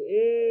you.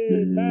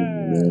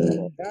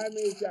 Amen. That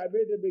means it shall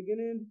be the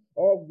beginning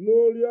of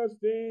glorious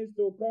things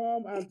to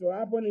come and to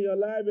happen in your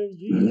life in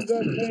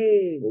Jesus'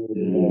 name.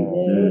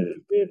 Going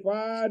to say,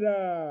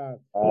 Father,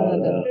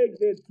 make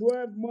the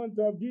 12th month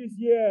of this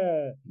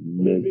year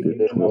the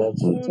beginning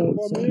of month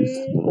for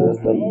me.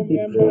 All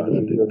members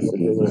of Jesus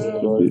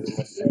now,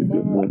 open your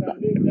mouth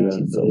and make that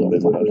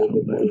declaration.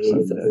 This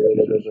is the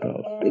beginning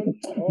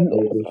month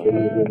of this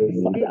year,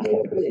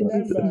 Father, beginning this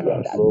December.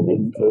 year that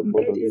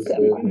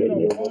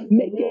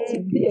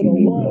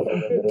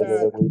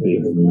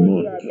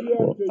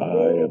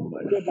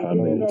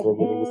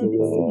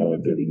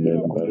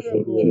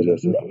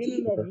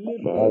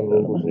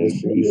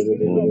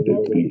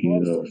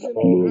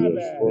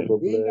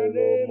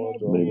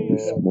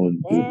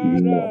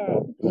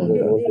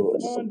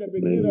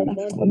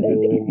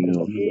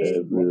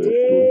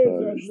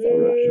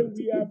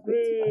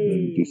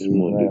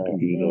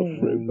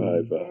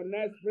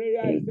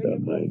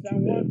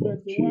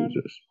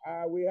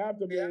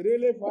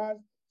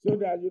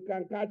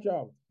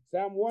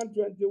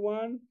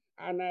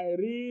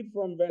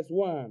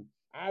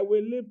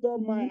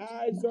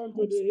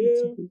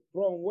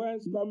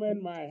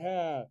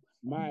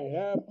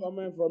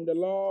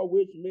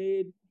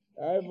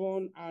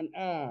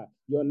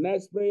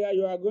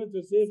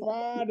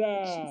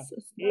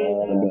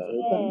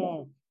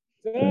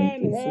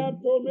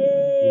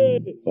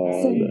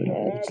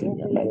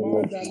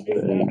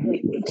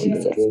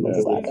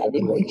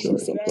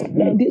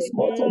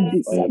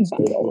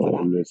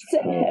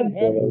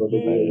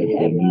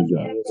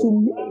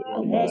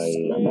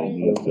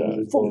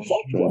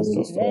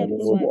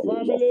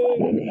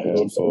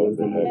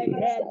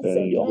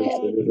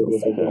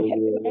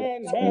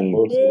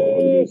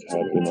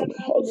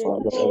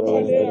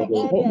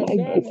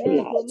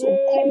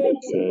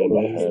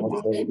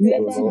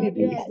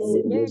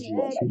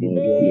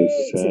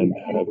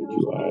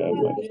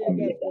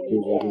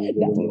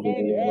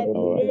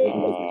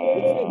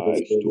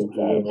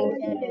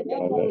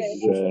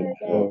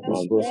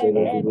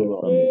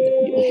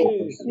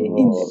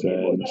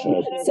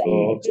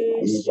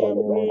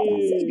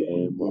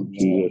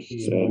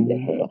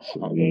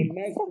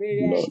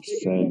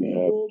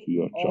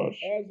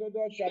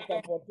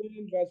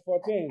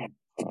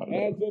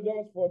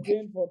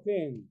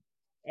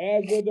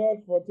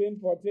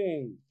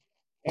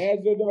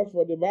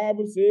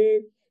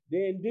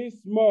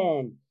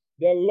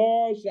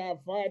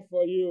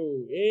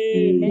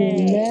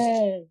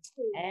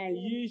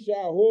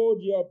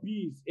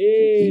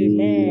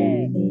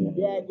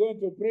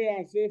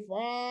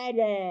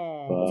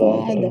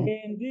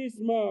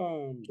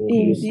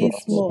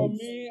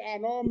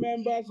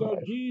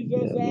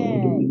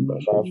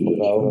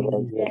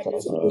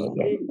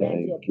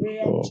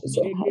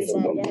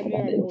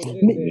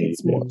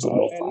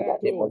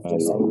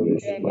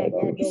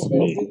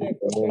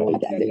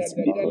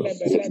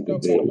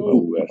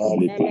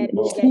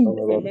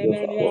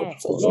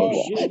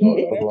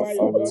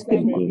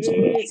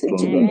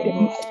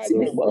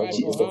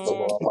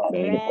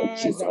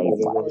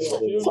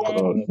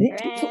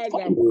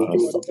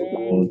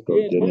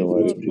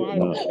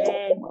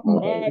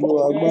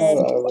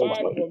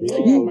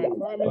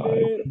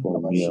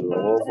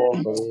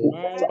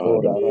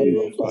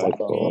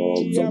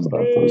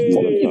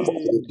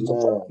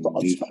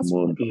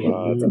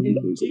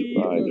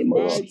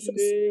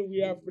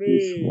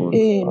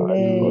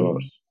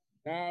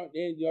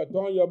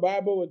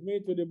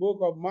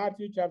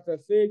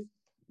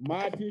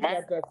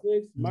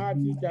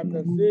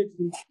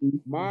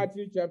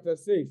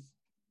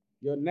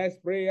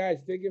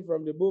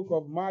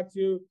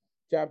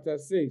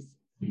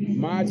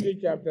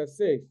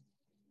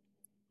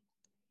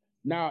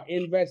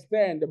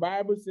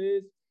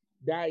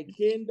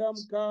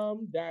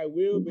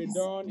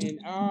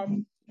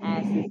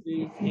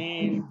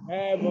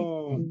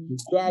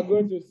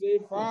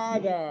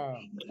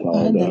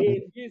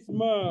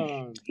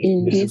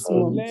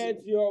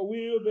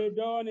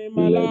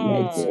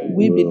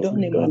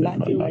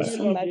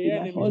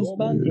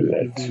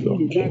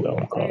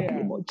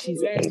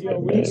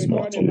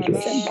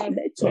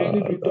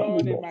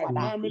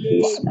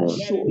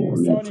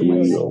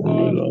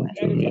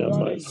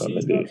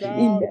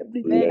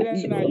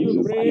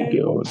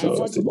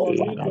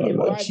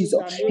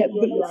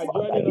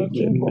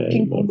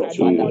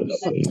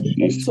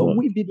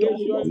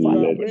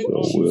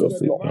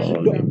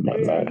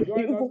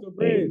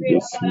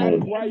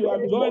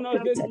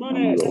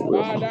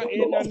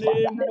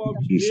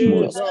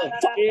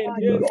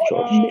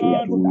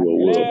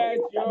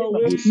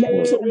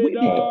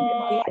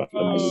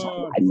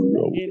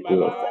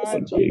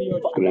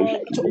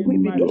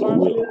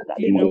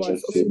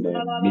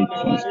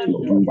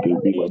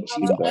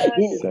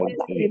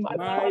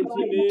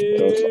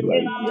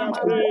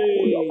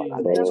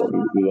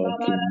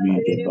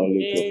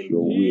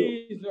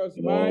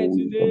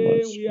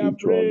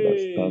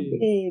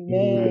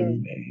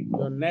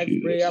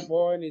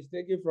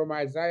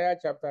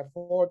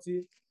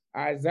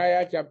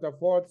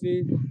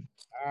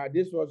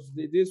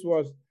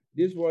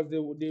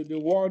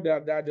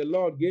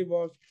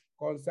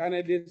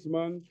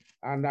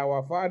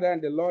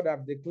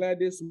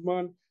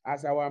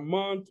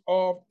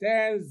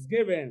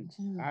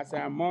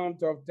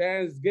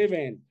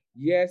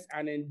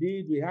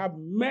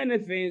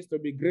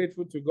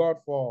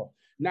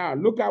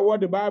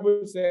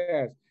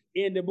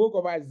in the book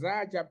of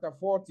Isaiah chapter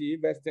 40,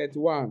 verse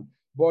 31.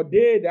 But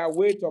they that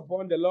wait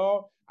upon the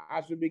Lord,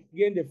 as we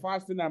begin the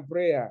fasting and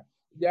prayer,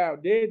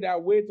 they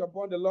that wait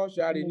upon the Lord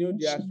shall renew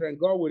their strength.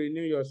 God will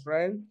renew your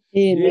strength.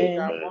 Amen. They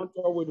shall mount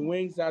up with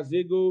wings as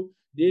eagle.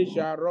 They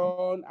shall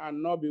run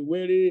and not be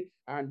weary,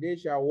 and they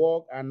shall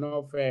walk and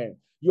not faint.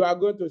 You are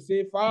going to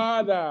say,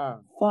 Father.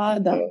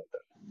 Father.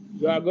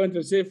 You are going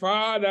to say,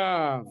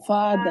 Father.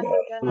 Father.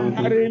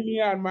 Carry me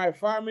and my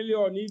family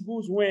on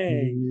eagle's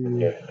wing.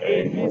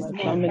 In this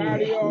month,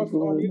 carry us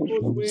on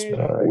eagle's wing.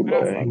 That we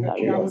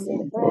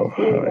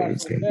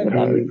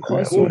may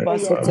cross over successfully. Cross Open over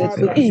your mouth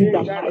successfully and in say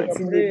the that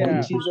mighty your name of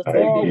prayer. Jesus. God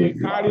will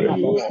carry you.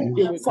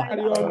 He will Father,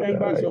 carry all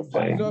members of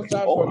Jesus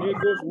house on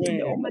eagle's wing.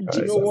 You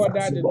know what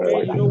that is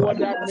mean? You know what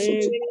that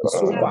means?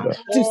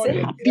 To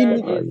say happy God new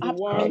is the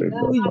one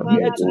new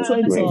year to God.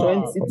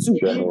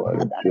 2022.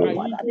 Eagles are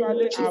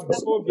usually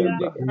above in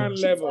the ground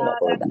level.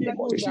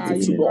 Eagles are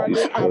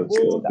usually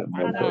above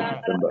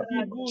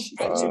eagles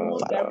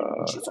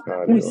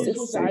are able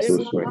to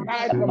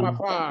sight from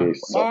afar.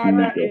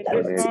 Father, in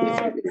this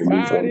month,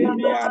 carry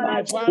me and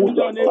my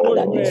family on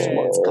eagle's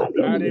wing.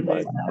 Carry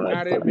me,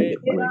 carry me.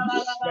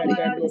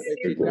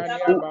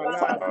 Carry my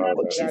wife, carry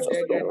my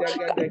children,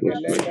 carry our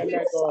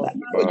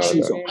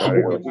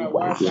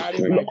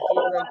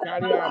brethren,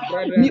 carry our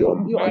family,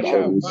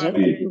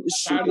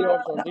 carry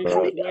us on eagle's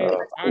wing,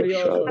 carry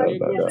us on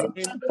eagle's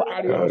wing,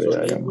 carry us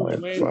on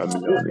eagle's wing, put us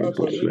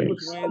on eagle's wing.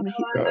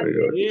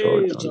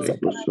 Jesus,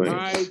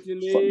 mighty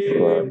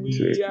name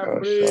we are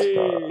free.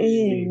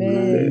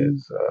 Amen.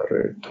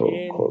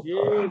 In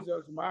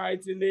Jesus'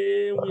 mighty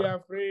name we are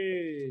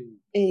free.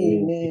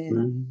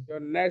 Amen. Your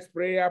next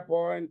prayer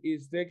point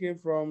is taken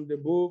from the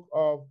book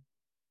of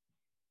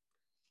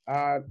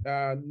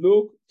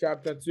Luke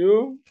chapter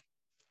 2.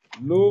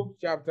 Luke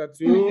chapter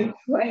 2.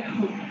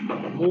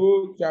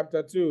 Luke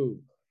chapter 2.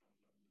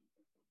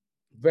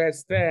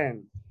 Verse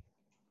 10.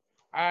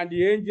 And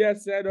the angel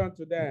said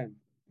unto them,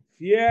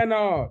 Fear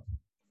not,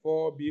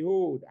 for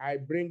behold, I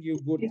bring you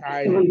good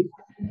tidings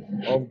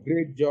of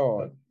great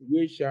joy,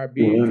 which shall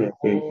be to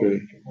all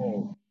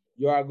people.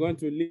 You are going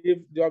to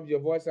lift up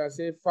your voice and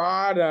say,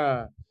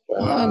 Father,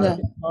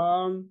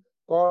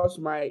 cause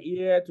my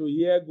ear to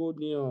hear good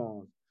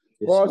news.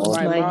 Cause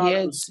my mouth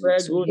to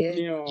spread good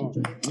news.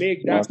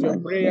 Make that your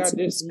prayer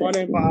this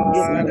morning in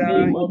the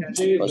name of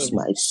Jesus.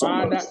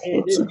 Father,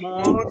 in this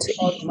month,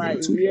 cause my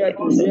ear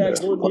to hear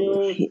good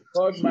news.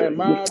 Cause my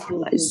mouth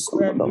to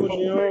spread good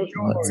news.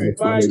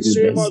 Mighty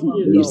name of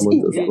Jesus.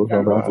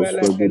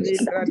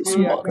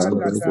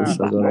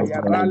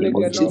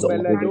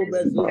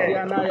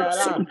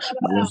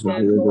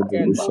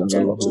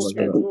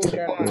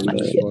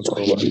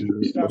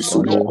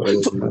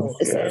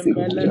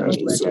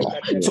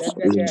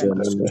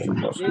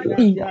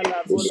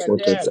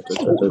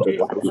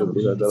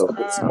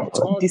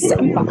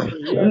 December.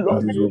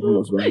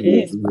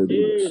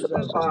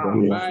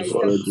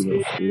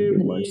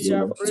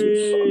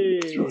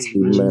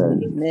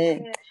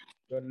 Amen.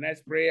 The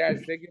next prayer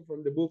is taken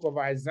from the book of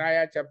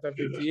Isaiah chapter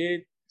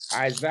 58.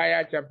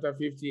 Isaiah chapter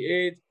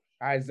 58.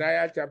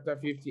 Isaiah chapter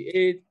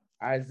 58.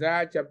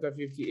 Isaiah chapter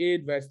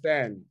 58 verse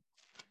 10.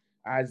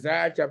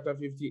 Isaiah chapter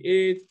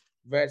 58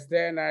 verse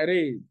 10 I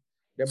read.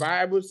 The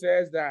Bible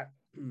says that,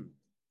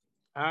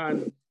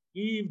 and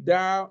if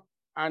thou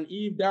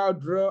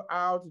draw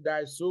out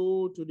thy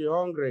soul to the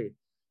hungry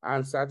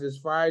and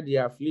satisfy the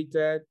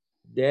afflicted,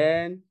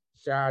 then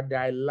shall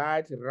thy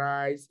light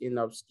rise in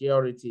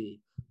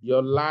obscurity.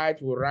 Your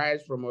light will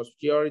rise from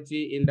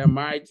obscurity in the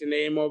mighty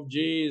name of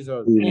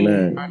Jesus.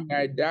 Amen. And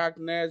thy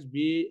darkness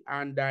be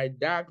as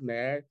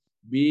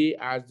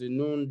the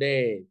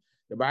noonday.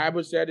 The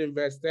Bible said in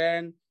verse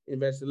 10, in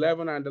verse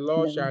 11, and the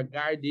Lord shall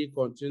guide thee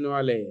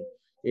continually.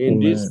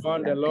 In this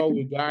month, the Lord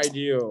will guide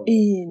you.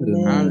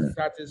 And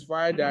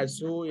satisfy thy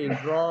soul in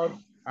drought,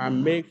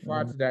 and make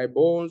fat thy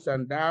bones,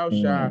 and thou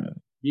shalt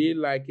be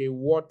like a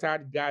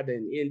watered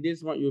garden. In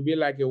this month, you'll be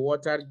like a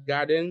watered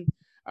garden,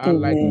 and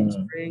like a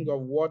spring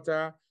of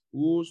water,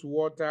 whose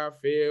water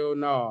fail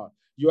not.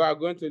 You are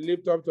going to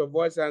lift up your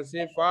voice and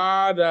say,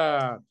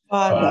 Father,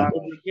 to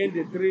begin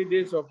the 3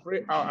 days of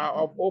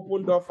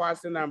open door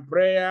fasting and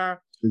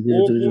prayer.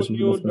 Open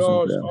new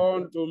doors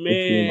unto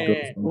me.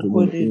 That's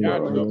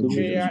your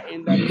prayer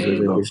in the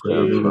name of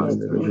Jesus.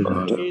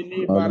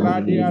 Ini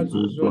baladia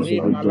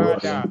zuzuni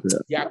balada.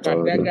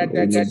 Yakadega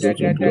dega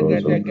dega dega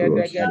dega dega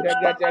dega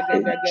dega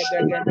dega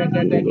dega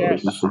dega dega.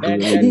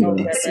 Ende no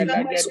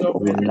bebelege do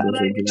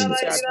bezi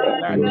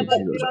kataladi.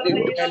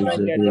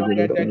 Imbelege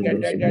doge dega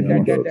dega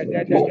dega dega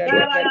dega dega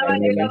dega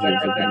dega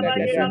dega dega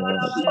dega.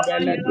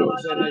 Imbele do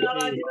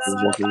zeneshi.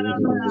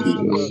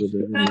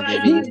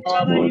 Jesus.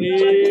 Powerful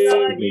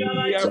name we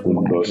are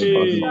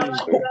free.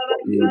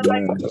 In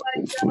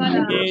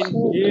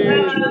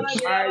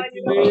Jesus'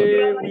 mighty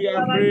name we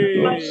are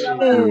free.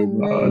 Amen.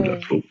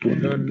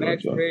 The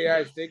next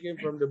prayer is taken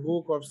from the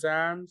book of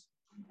Psalms.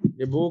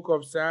 The book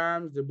of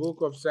Psalms, the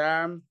book of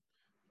Psalms.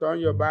 Turn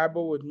your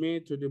Bible with me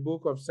to the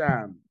book of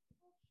Psalms.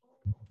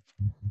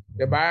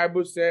 The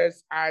Bible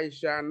says, I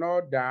shall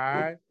not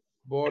die,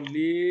 but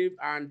live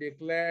and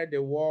declare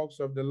the works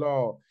of the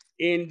Lord.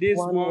 In this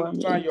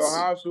month, you and your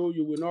household,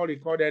 you will not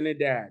record any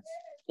deaths.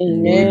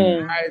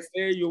 Amen. I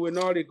say you will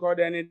not record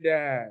any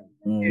death.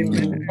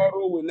 Amen.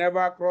 Sorrow will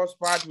never cross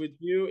paths with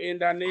you in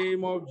the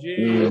name of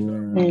Jesus.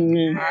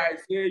 Amen. I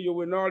say you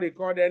will not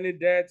record any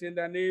death in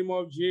the name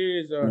of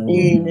Jesus.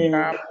 Amen.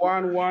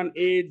 Psalm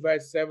 118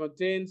 verse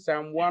 17.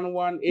 Psalm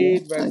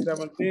 118 verse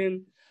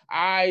 17.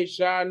 I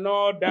shall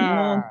not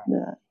die,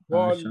 but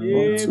But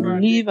live to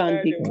and live and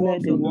declare the declare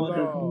works the of the word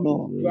of the Lord.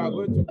 Lord. You are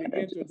going to Father,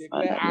 begin to to the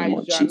declare, Father, name I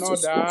of shall not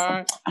Jesus, Lord,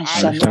 die. I I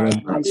shall not shall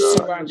die. My live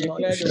son and will not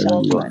declare the shall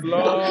works not of the die.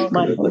 Lord.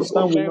 My No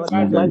husband will not die.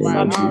 members My of my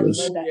family will household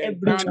not die. will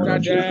Everyone encounter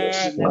in this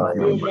world will death. never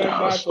No perish.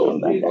 members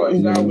of this Father,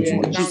 in the altar will name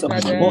of Jesus,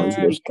 encounter all to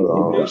death. declare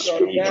the word Spirit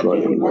of of the death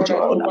Lord, will the not word of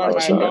rest all over our my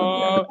children will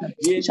never home. die.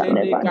 In Shall the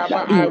never Nekaba,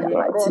 die. I In the will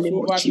mighty cross name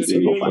of over to Jesus, the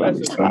Lord, new Father,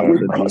 years in we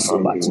victory. cross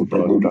over to the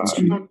new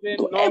to Something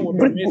none will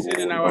be missing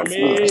in everything our of me.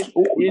 midst.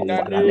 Oh, In Lord, the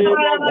Father, that name of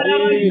will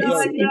not be Jesus.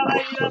 missing in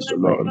our midst. Oh,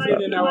 Lord,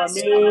 Missing in our missing in our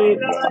midst.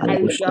 midst. Father, I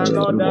we shall cross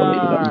not over to the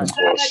new die,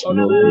 but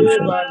new live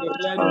year. and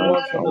declare the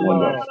works of the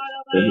Lord.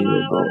 In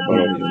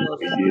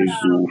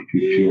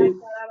Jesus'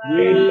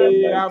 name,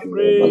 we are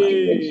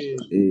free.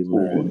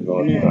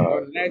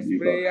 Your next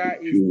prayer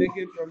is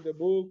taken from the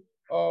book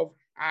of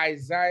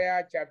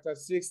Isaiah chapter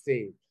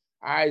 60.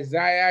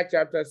 Isaiah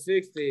chapter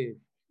 60.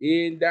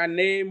 In the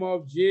name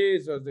of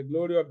Jesus, the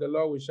glory of the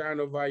Lord will shine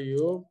over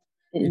you.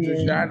 It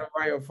will shine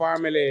over your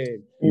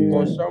family.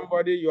 For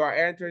somebody, you are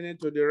entering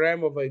into the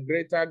realm of a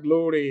greater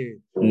glory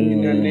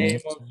in the name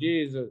of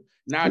Jesus.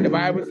 Now, the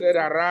Bible said,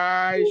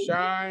 arise,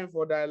 shine,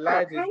 for thy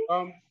light is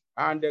come,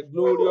 and the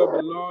glory of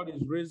the Lord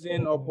is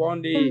risen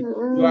upon thee.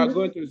 You are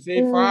going to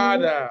say,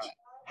 Father.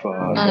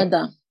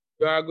 Father.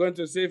 You are going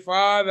to say,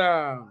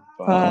 Father.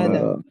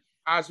 Father.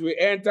 As we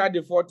enter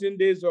the 14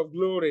 days of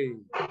glory,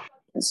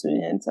 as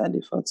we enter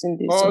the 14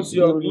 days cause of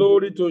your glory,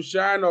 glory to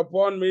shine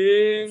upon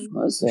me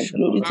cause your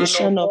glory to and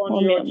shine upon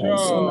upon me your and my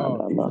son and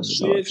church. my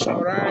son. Place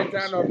your right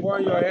hand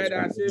upon your head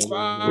and say,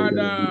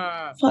 Father,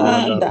 as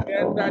Father, we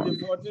enter the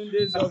 14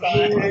 days of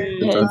glory,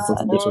 enter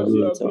the cause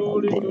your 14th of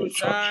glory to glory.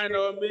 shine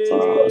on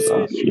Cause your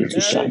me. glory to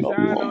Let it shine shine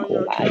upon on my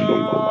your life,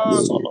 upon my church.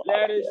 son,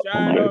 Let it upon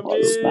shine my on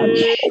husband,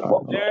 me.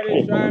 upon Let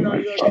it shine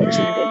on your church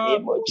in the church.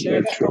 name of Let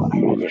Jesus. it shine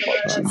In the upon name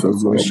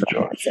of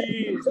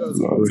Jesus, everything.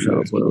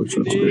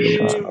 Lord, In I said, Jesus'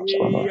 Jesus.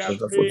 name we are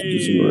free.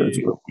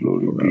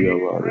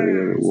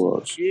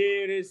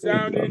 It is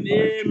sounding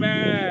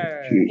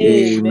amen.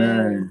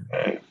 Amen.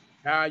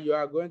 Now you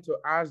are going to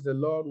ask the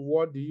Lord,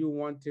 what do you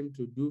want him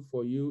to do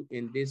for you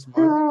in this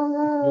month?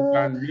 You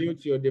can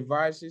mute your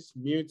devices,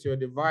 mute your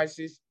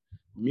devices,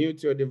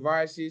 mute your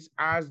devices.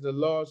 Ask the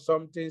Lord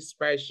something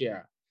special.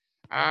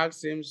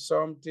 Ask him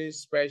something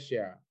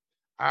special.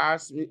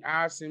 Ask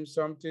him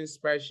something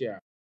special.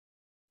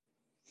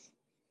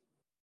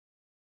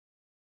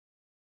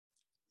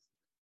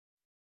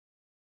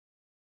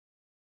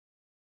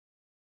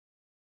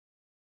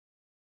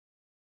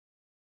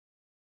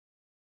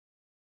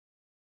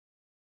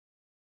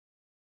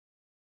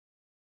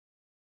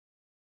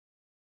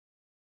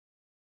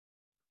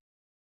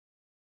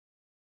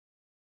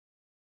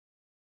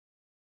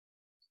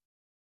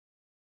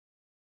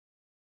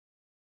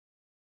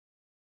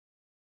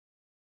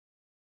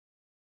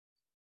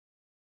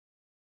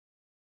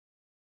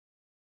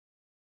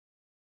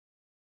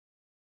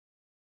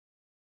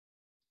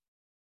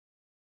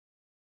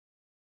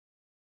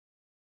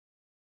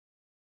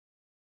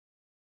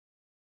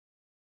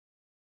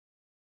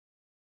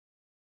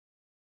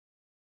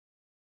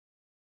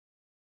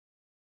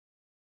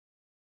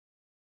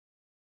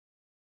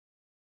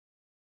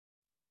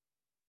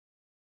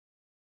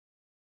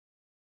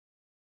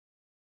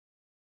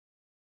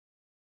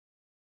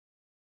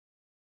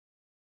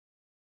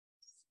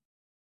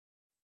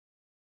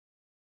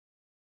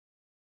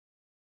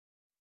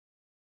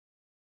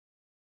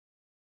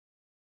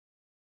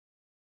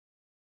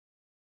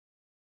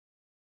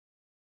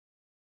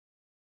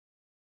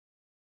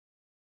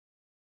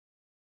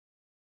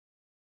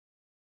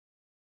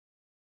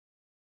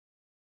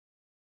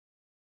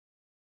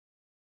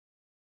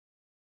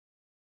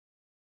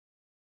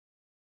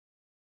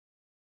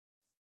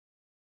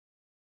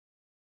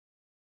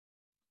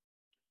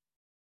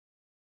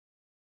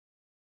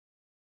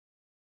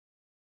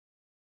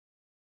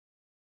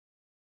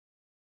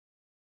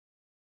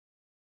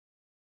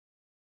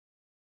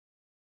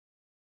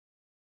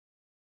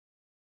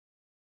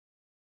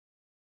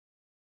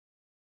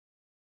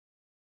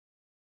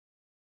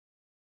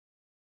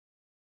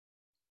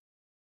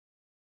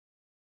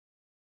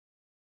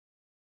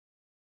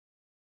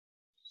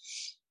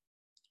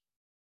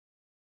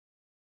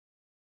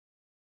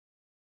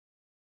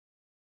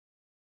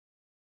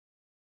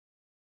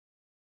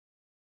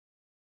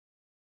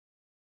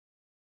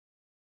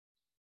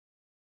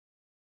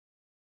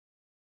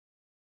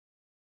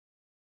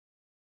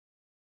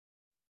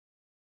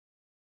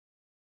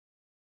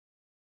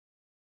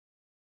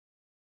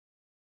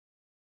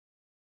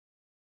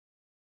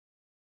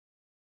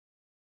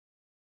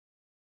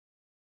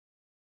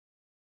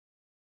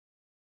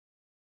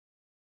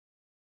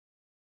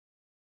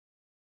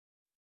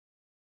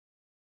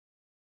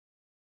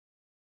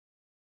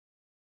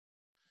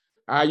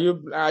 Are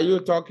you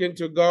talking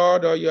to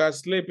God or you are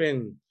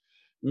sleeping?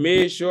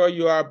 Make sure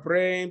you are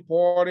praying,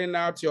 pouring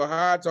out your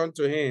heart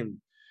unto him.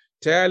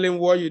 Tell him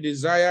what you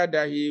desire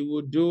that he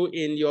will do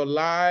in your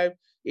life,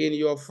 in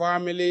your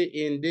family,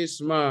 in this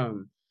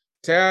month.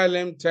 Tell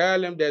him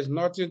there's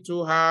nothing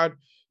too hard.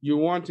 You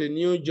want a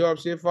new job,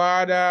 say,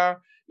 Father,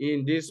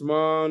 in this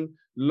month,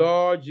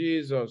 Lord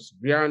Jesus,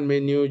 grant me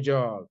a new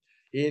job.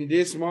 In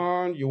this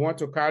month, you want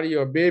to carry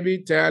your baby,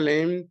 tell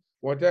him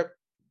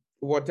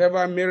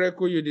whatever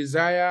miracle you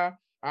desire,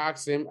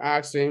 ask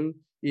him.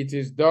 It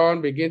is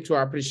done. Begin to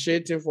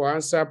appreciate him for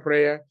answer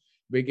prayer.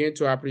 Begin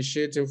to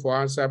appreciate him for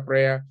answer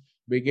prayer.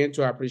 Begin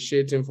to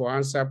appreciate him for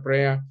answer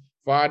prayer.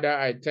 Father,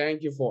 I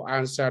thank you for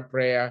answered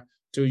prayer.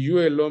 To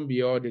you alone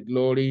be all the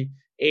glory.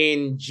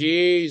 In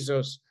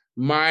Jesus'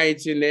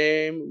 mighty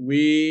name,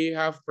 we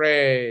have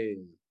prayed.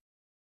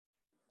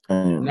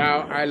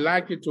 Now, I'd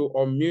like you to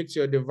unmute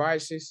your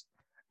devices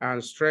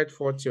and stretch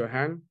forth your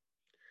hand.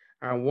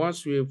 And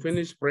once we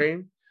finish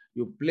praying,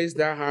 you place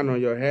that hand on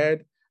your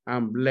head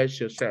and bless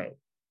yourself.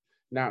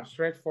 Now,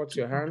 stretch forth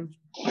your hand.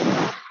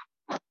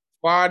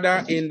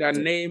 Father, in the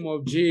name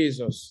of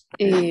Jesus,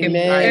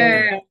 Amen.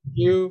 I thank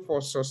you for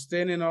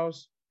sustaining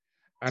us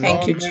and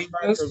all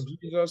members of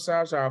Jesus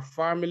as our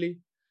family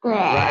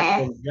right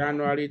from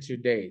January to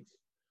date.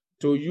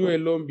 To you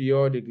alone be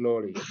all the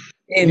glory.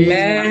 Please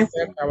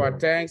accept our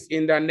thanks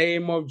in the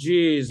name of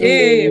Jesus.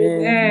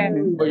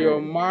 Amen. For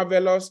your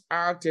marvelous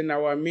act in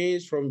our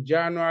midst from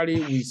January,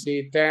 we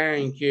say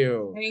thank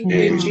you.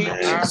 Thank you,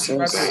 Answer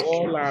Jesus. to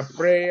all our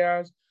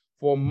prayers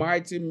for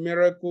mighty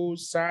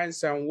miracles,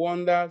 signs, and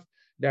wonders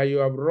that you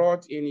have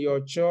wrought in your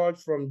church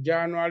from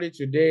January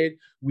to date.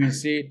 We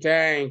say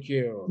thank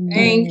you.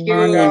 Thank you,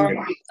 Father, Lord.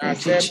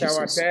 accept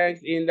our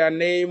thanks in the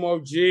name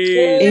of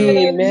Jesus.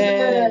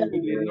 Amen. We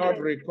did not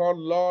record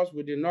loss.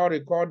 We did not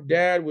record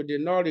death. We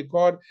did not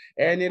record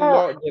any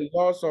loss, the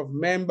loss of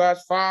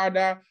members.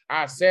 Father,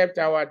 accept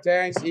our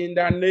thanks in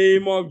the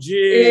name of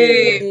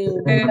Jesus.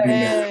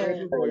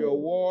 Amen. For your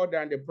word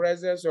and the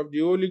presence of the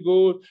Holy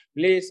Ghost,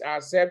 please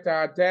accept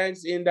our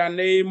thanks in the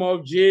name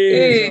of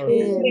Jesus.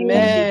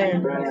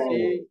 Amen.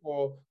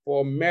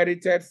 For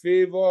merited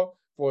favor,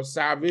 for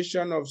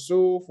salvation of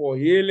soul, for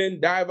healing,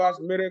 diverse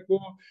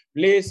miracles,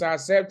 please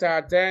accept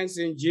our thanks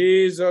in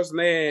Jesus'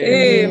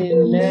 name.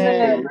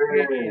 Amen.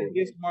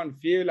 This month,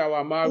 fill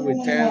our mouth with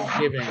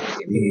thanksgiving.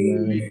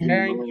 We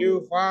thank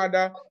you,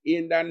 Father,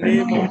 in the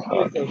name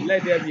of Jesus.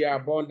 Let there be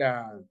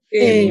abundance.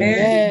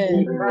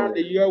 Amen. Crown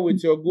the year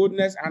with your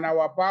goodness, and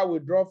our power will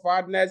draw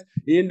fatness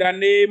in the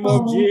name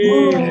of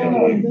Jesus.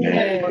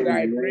 Lord,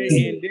 I pray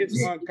in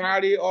this month,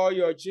 carry all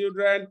your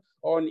children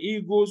on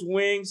eagle's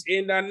wings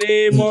in the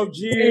name of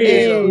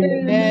Jesus.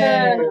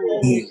 Amen.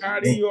 We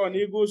carry you on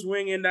eagle's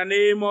wing in the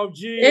name of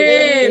Jesus.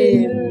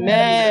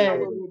 Amen.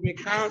 We will be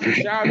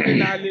shouting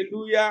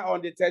hallelujah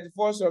on the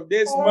 31st of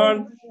this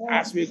month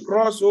as we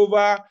cross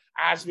over.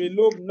 As we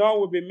look, none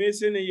will be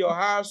missing in your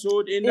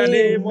household in the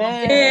name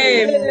of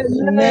Jesus.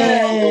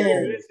 Amen.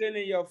 Will be missing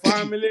in your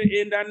family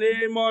in the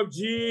name of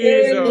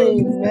Jesus.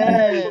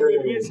 Amen.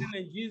 Will be missing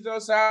in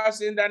Jesus'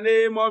 house in the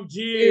name of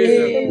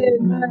Jesus.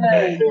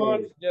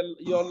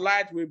 Your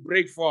light will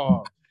break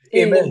forth.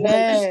 Amen.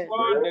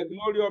 The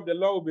glory of the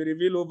Lord will be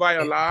revealed over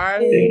your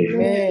life.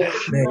 Amen.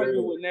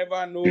 You will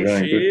never know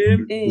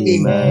shame.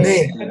 Amen.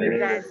 Any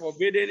kind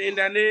forbidden in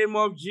the name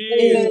of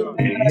Jesus. I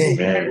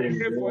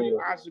pray for you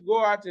as you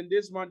go out in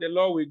this month, the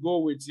Lord will go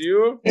with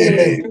you.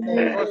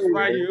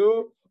 Prosper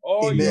you.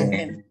 All your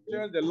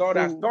afflictions, the Lord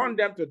has turned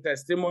them to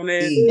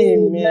testimonies.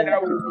 Amen.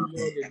 That will give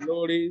you the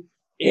glory.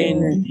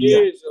 In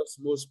Jesus'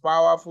 most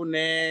powerful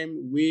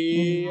name,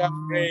 we are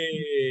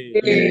praying.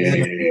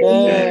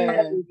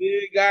 Amen.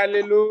 Big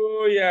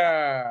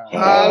hallelujah.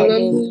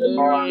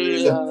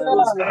 Hallelujah.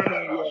 Put hand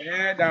on your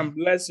head and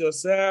bless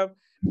yourself.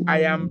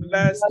 I am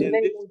blessed in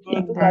this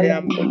month. I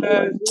am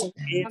blessed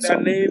in the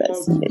name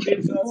of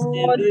Jesus.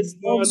 In this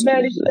month, I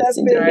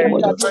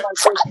enjoy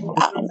from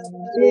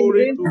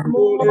glory to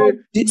glory.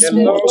 The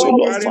Lord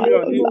will carry me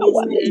on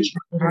eagle's wings.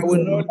 I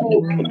will not go.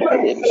 Wherever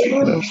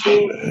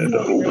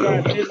I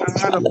lay my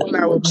hand upon, I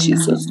will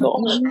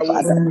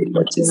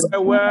I will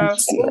fare well.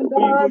 No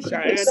evil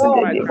shall enter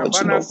my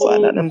tabernacle.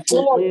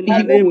 In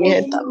the name of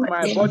Jesus,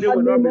 my body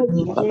will not be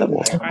broken.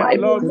 My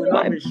blood will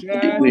not be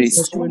shed.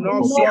 Will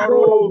not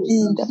sorrow.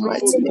 Sorrow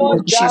will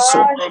not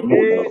depart from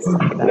me. In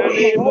the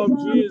name of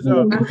Jesus. Of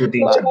good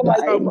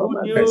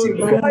news.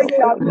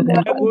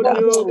 Good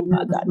news.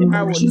 I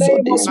will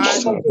testify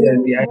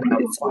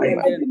in the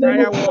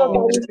entire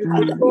world. In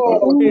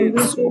Jesus' mighty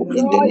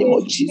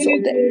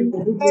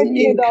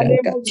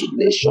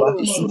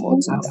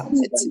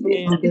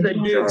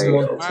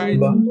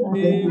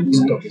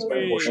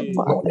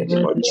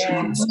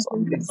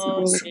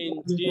name, in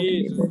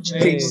Jesus'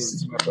 name.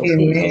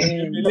 If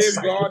you believe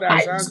God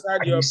has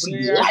answered your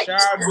prayer,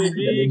 shout the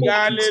big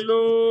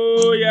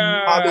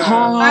hallelujah.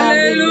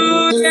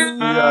 Hallelujah.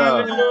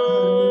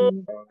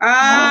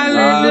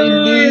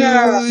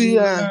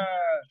 Hallelujah.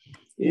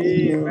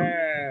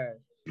 Amen.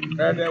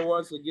 Brother,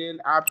 once again,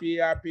 happy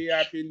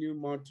new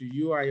month to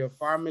you and your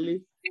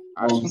family.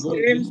 As you go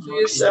this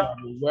month, it shall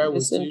be well with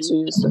Listen to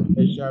you. you, sir.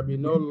 There shall be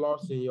no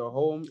loss in your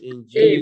home in Jesus.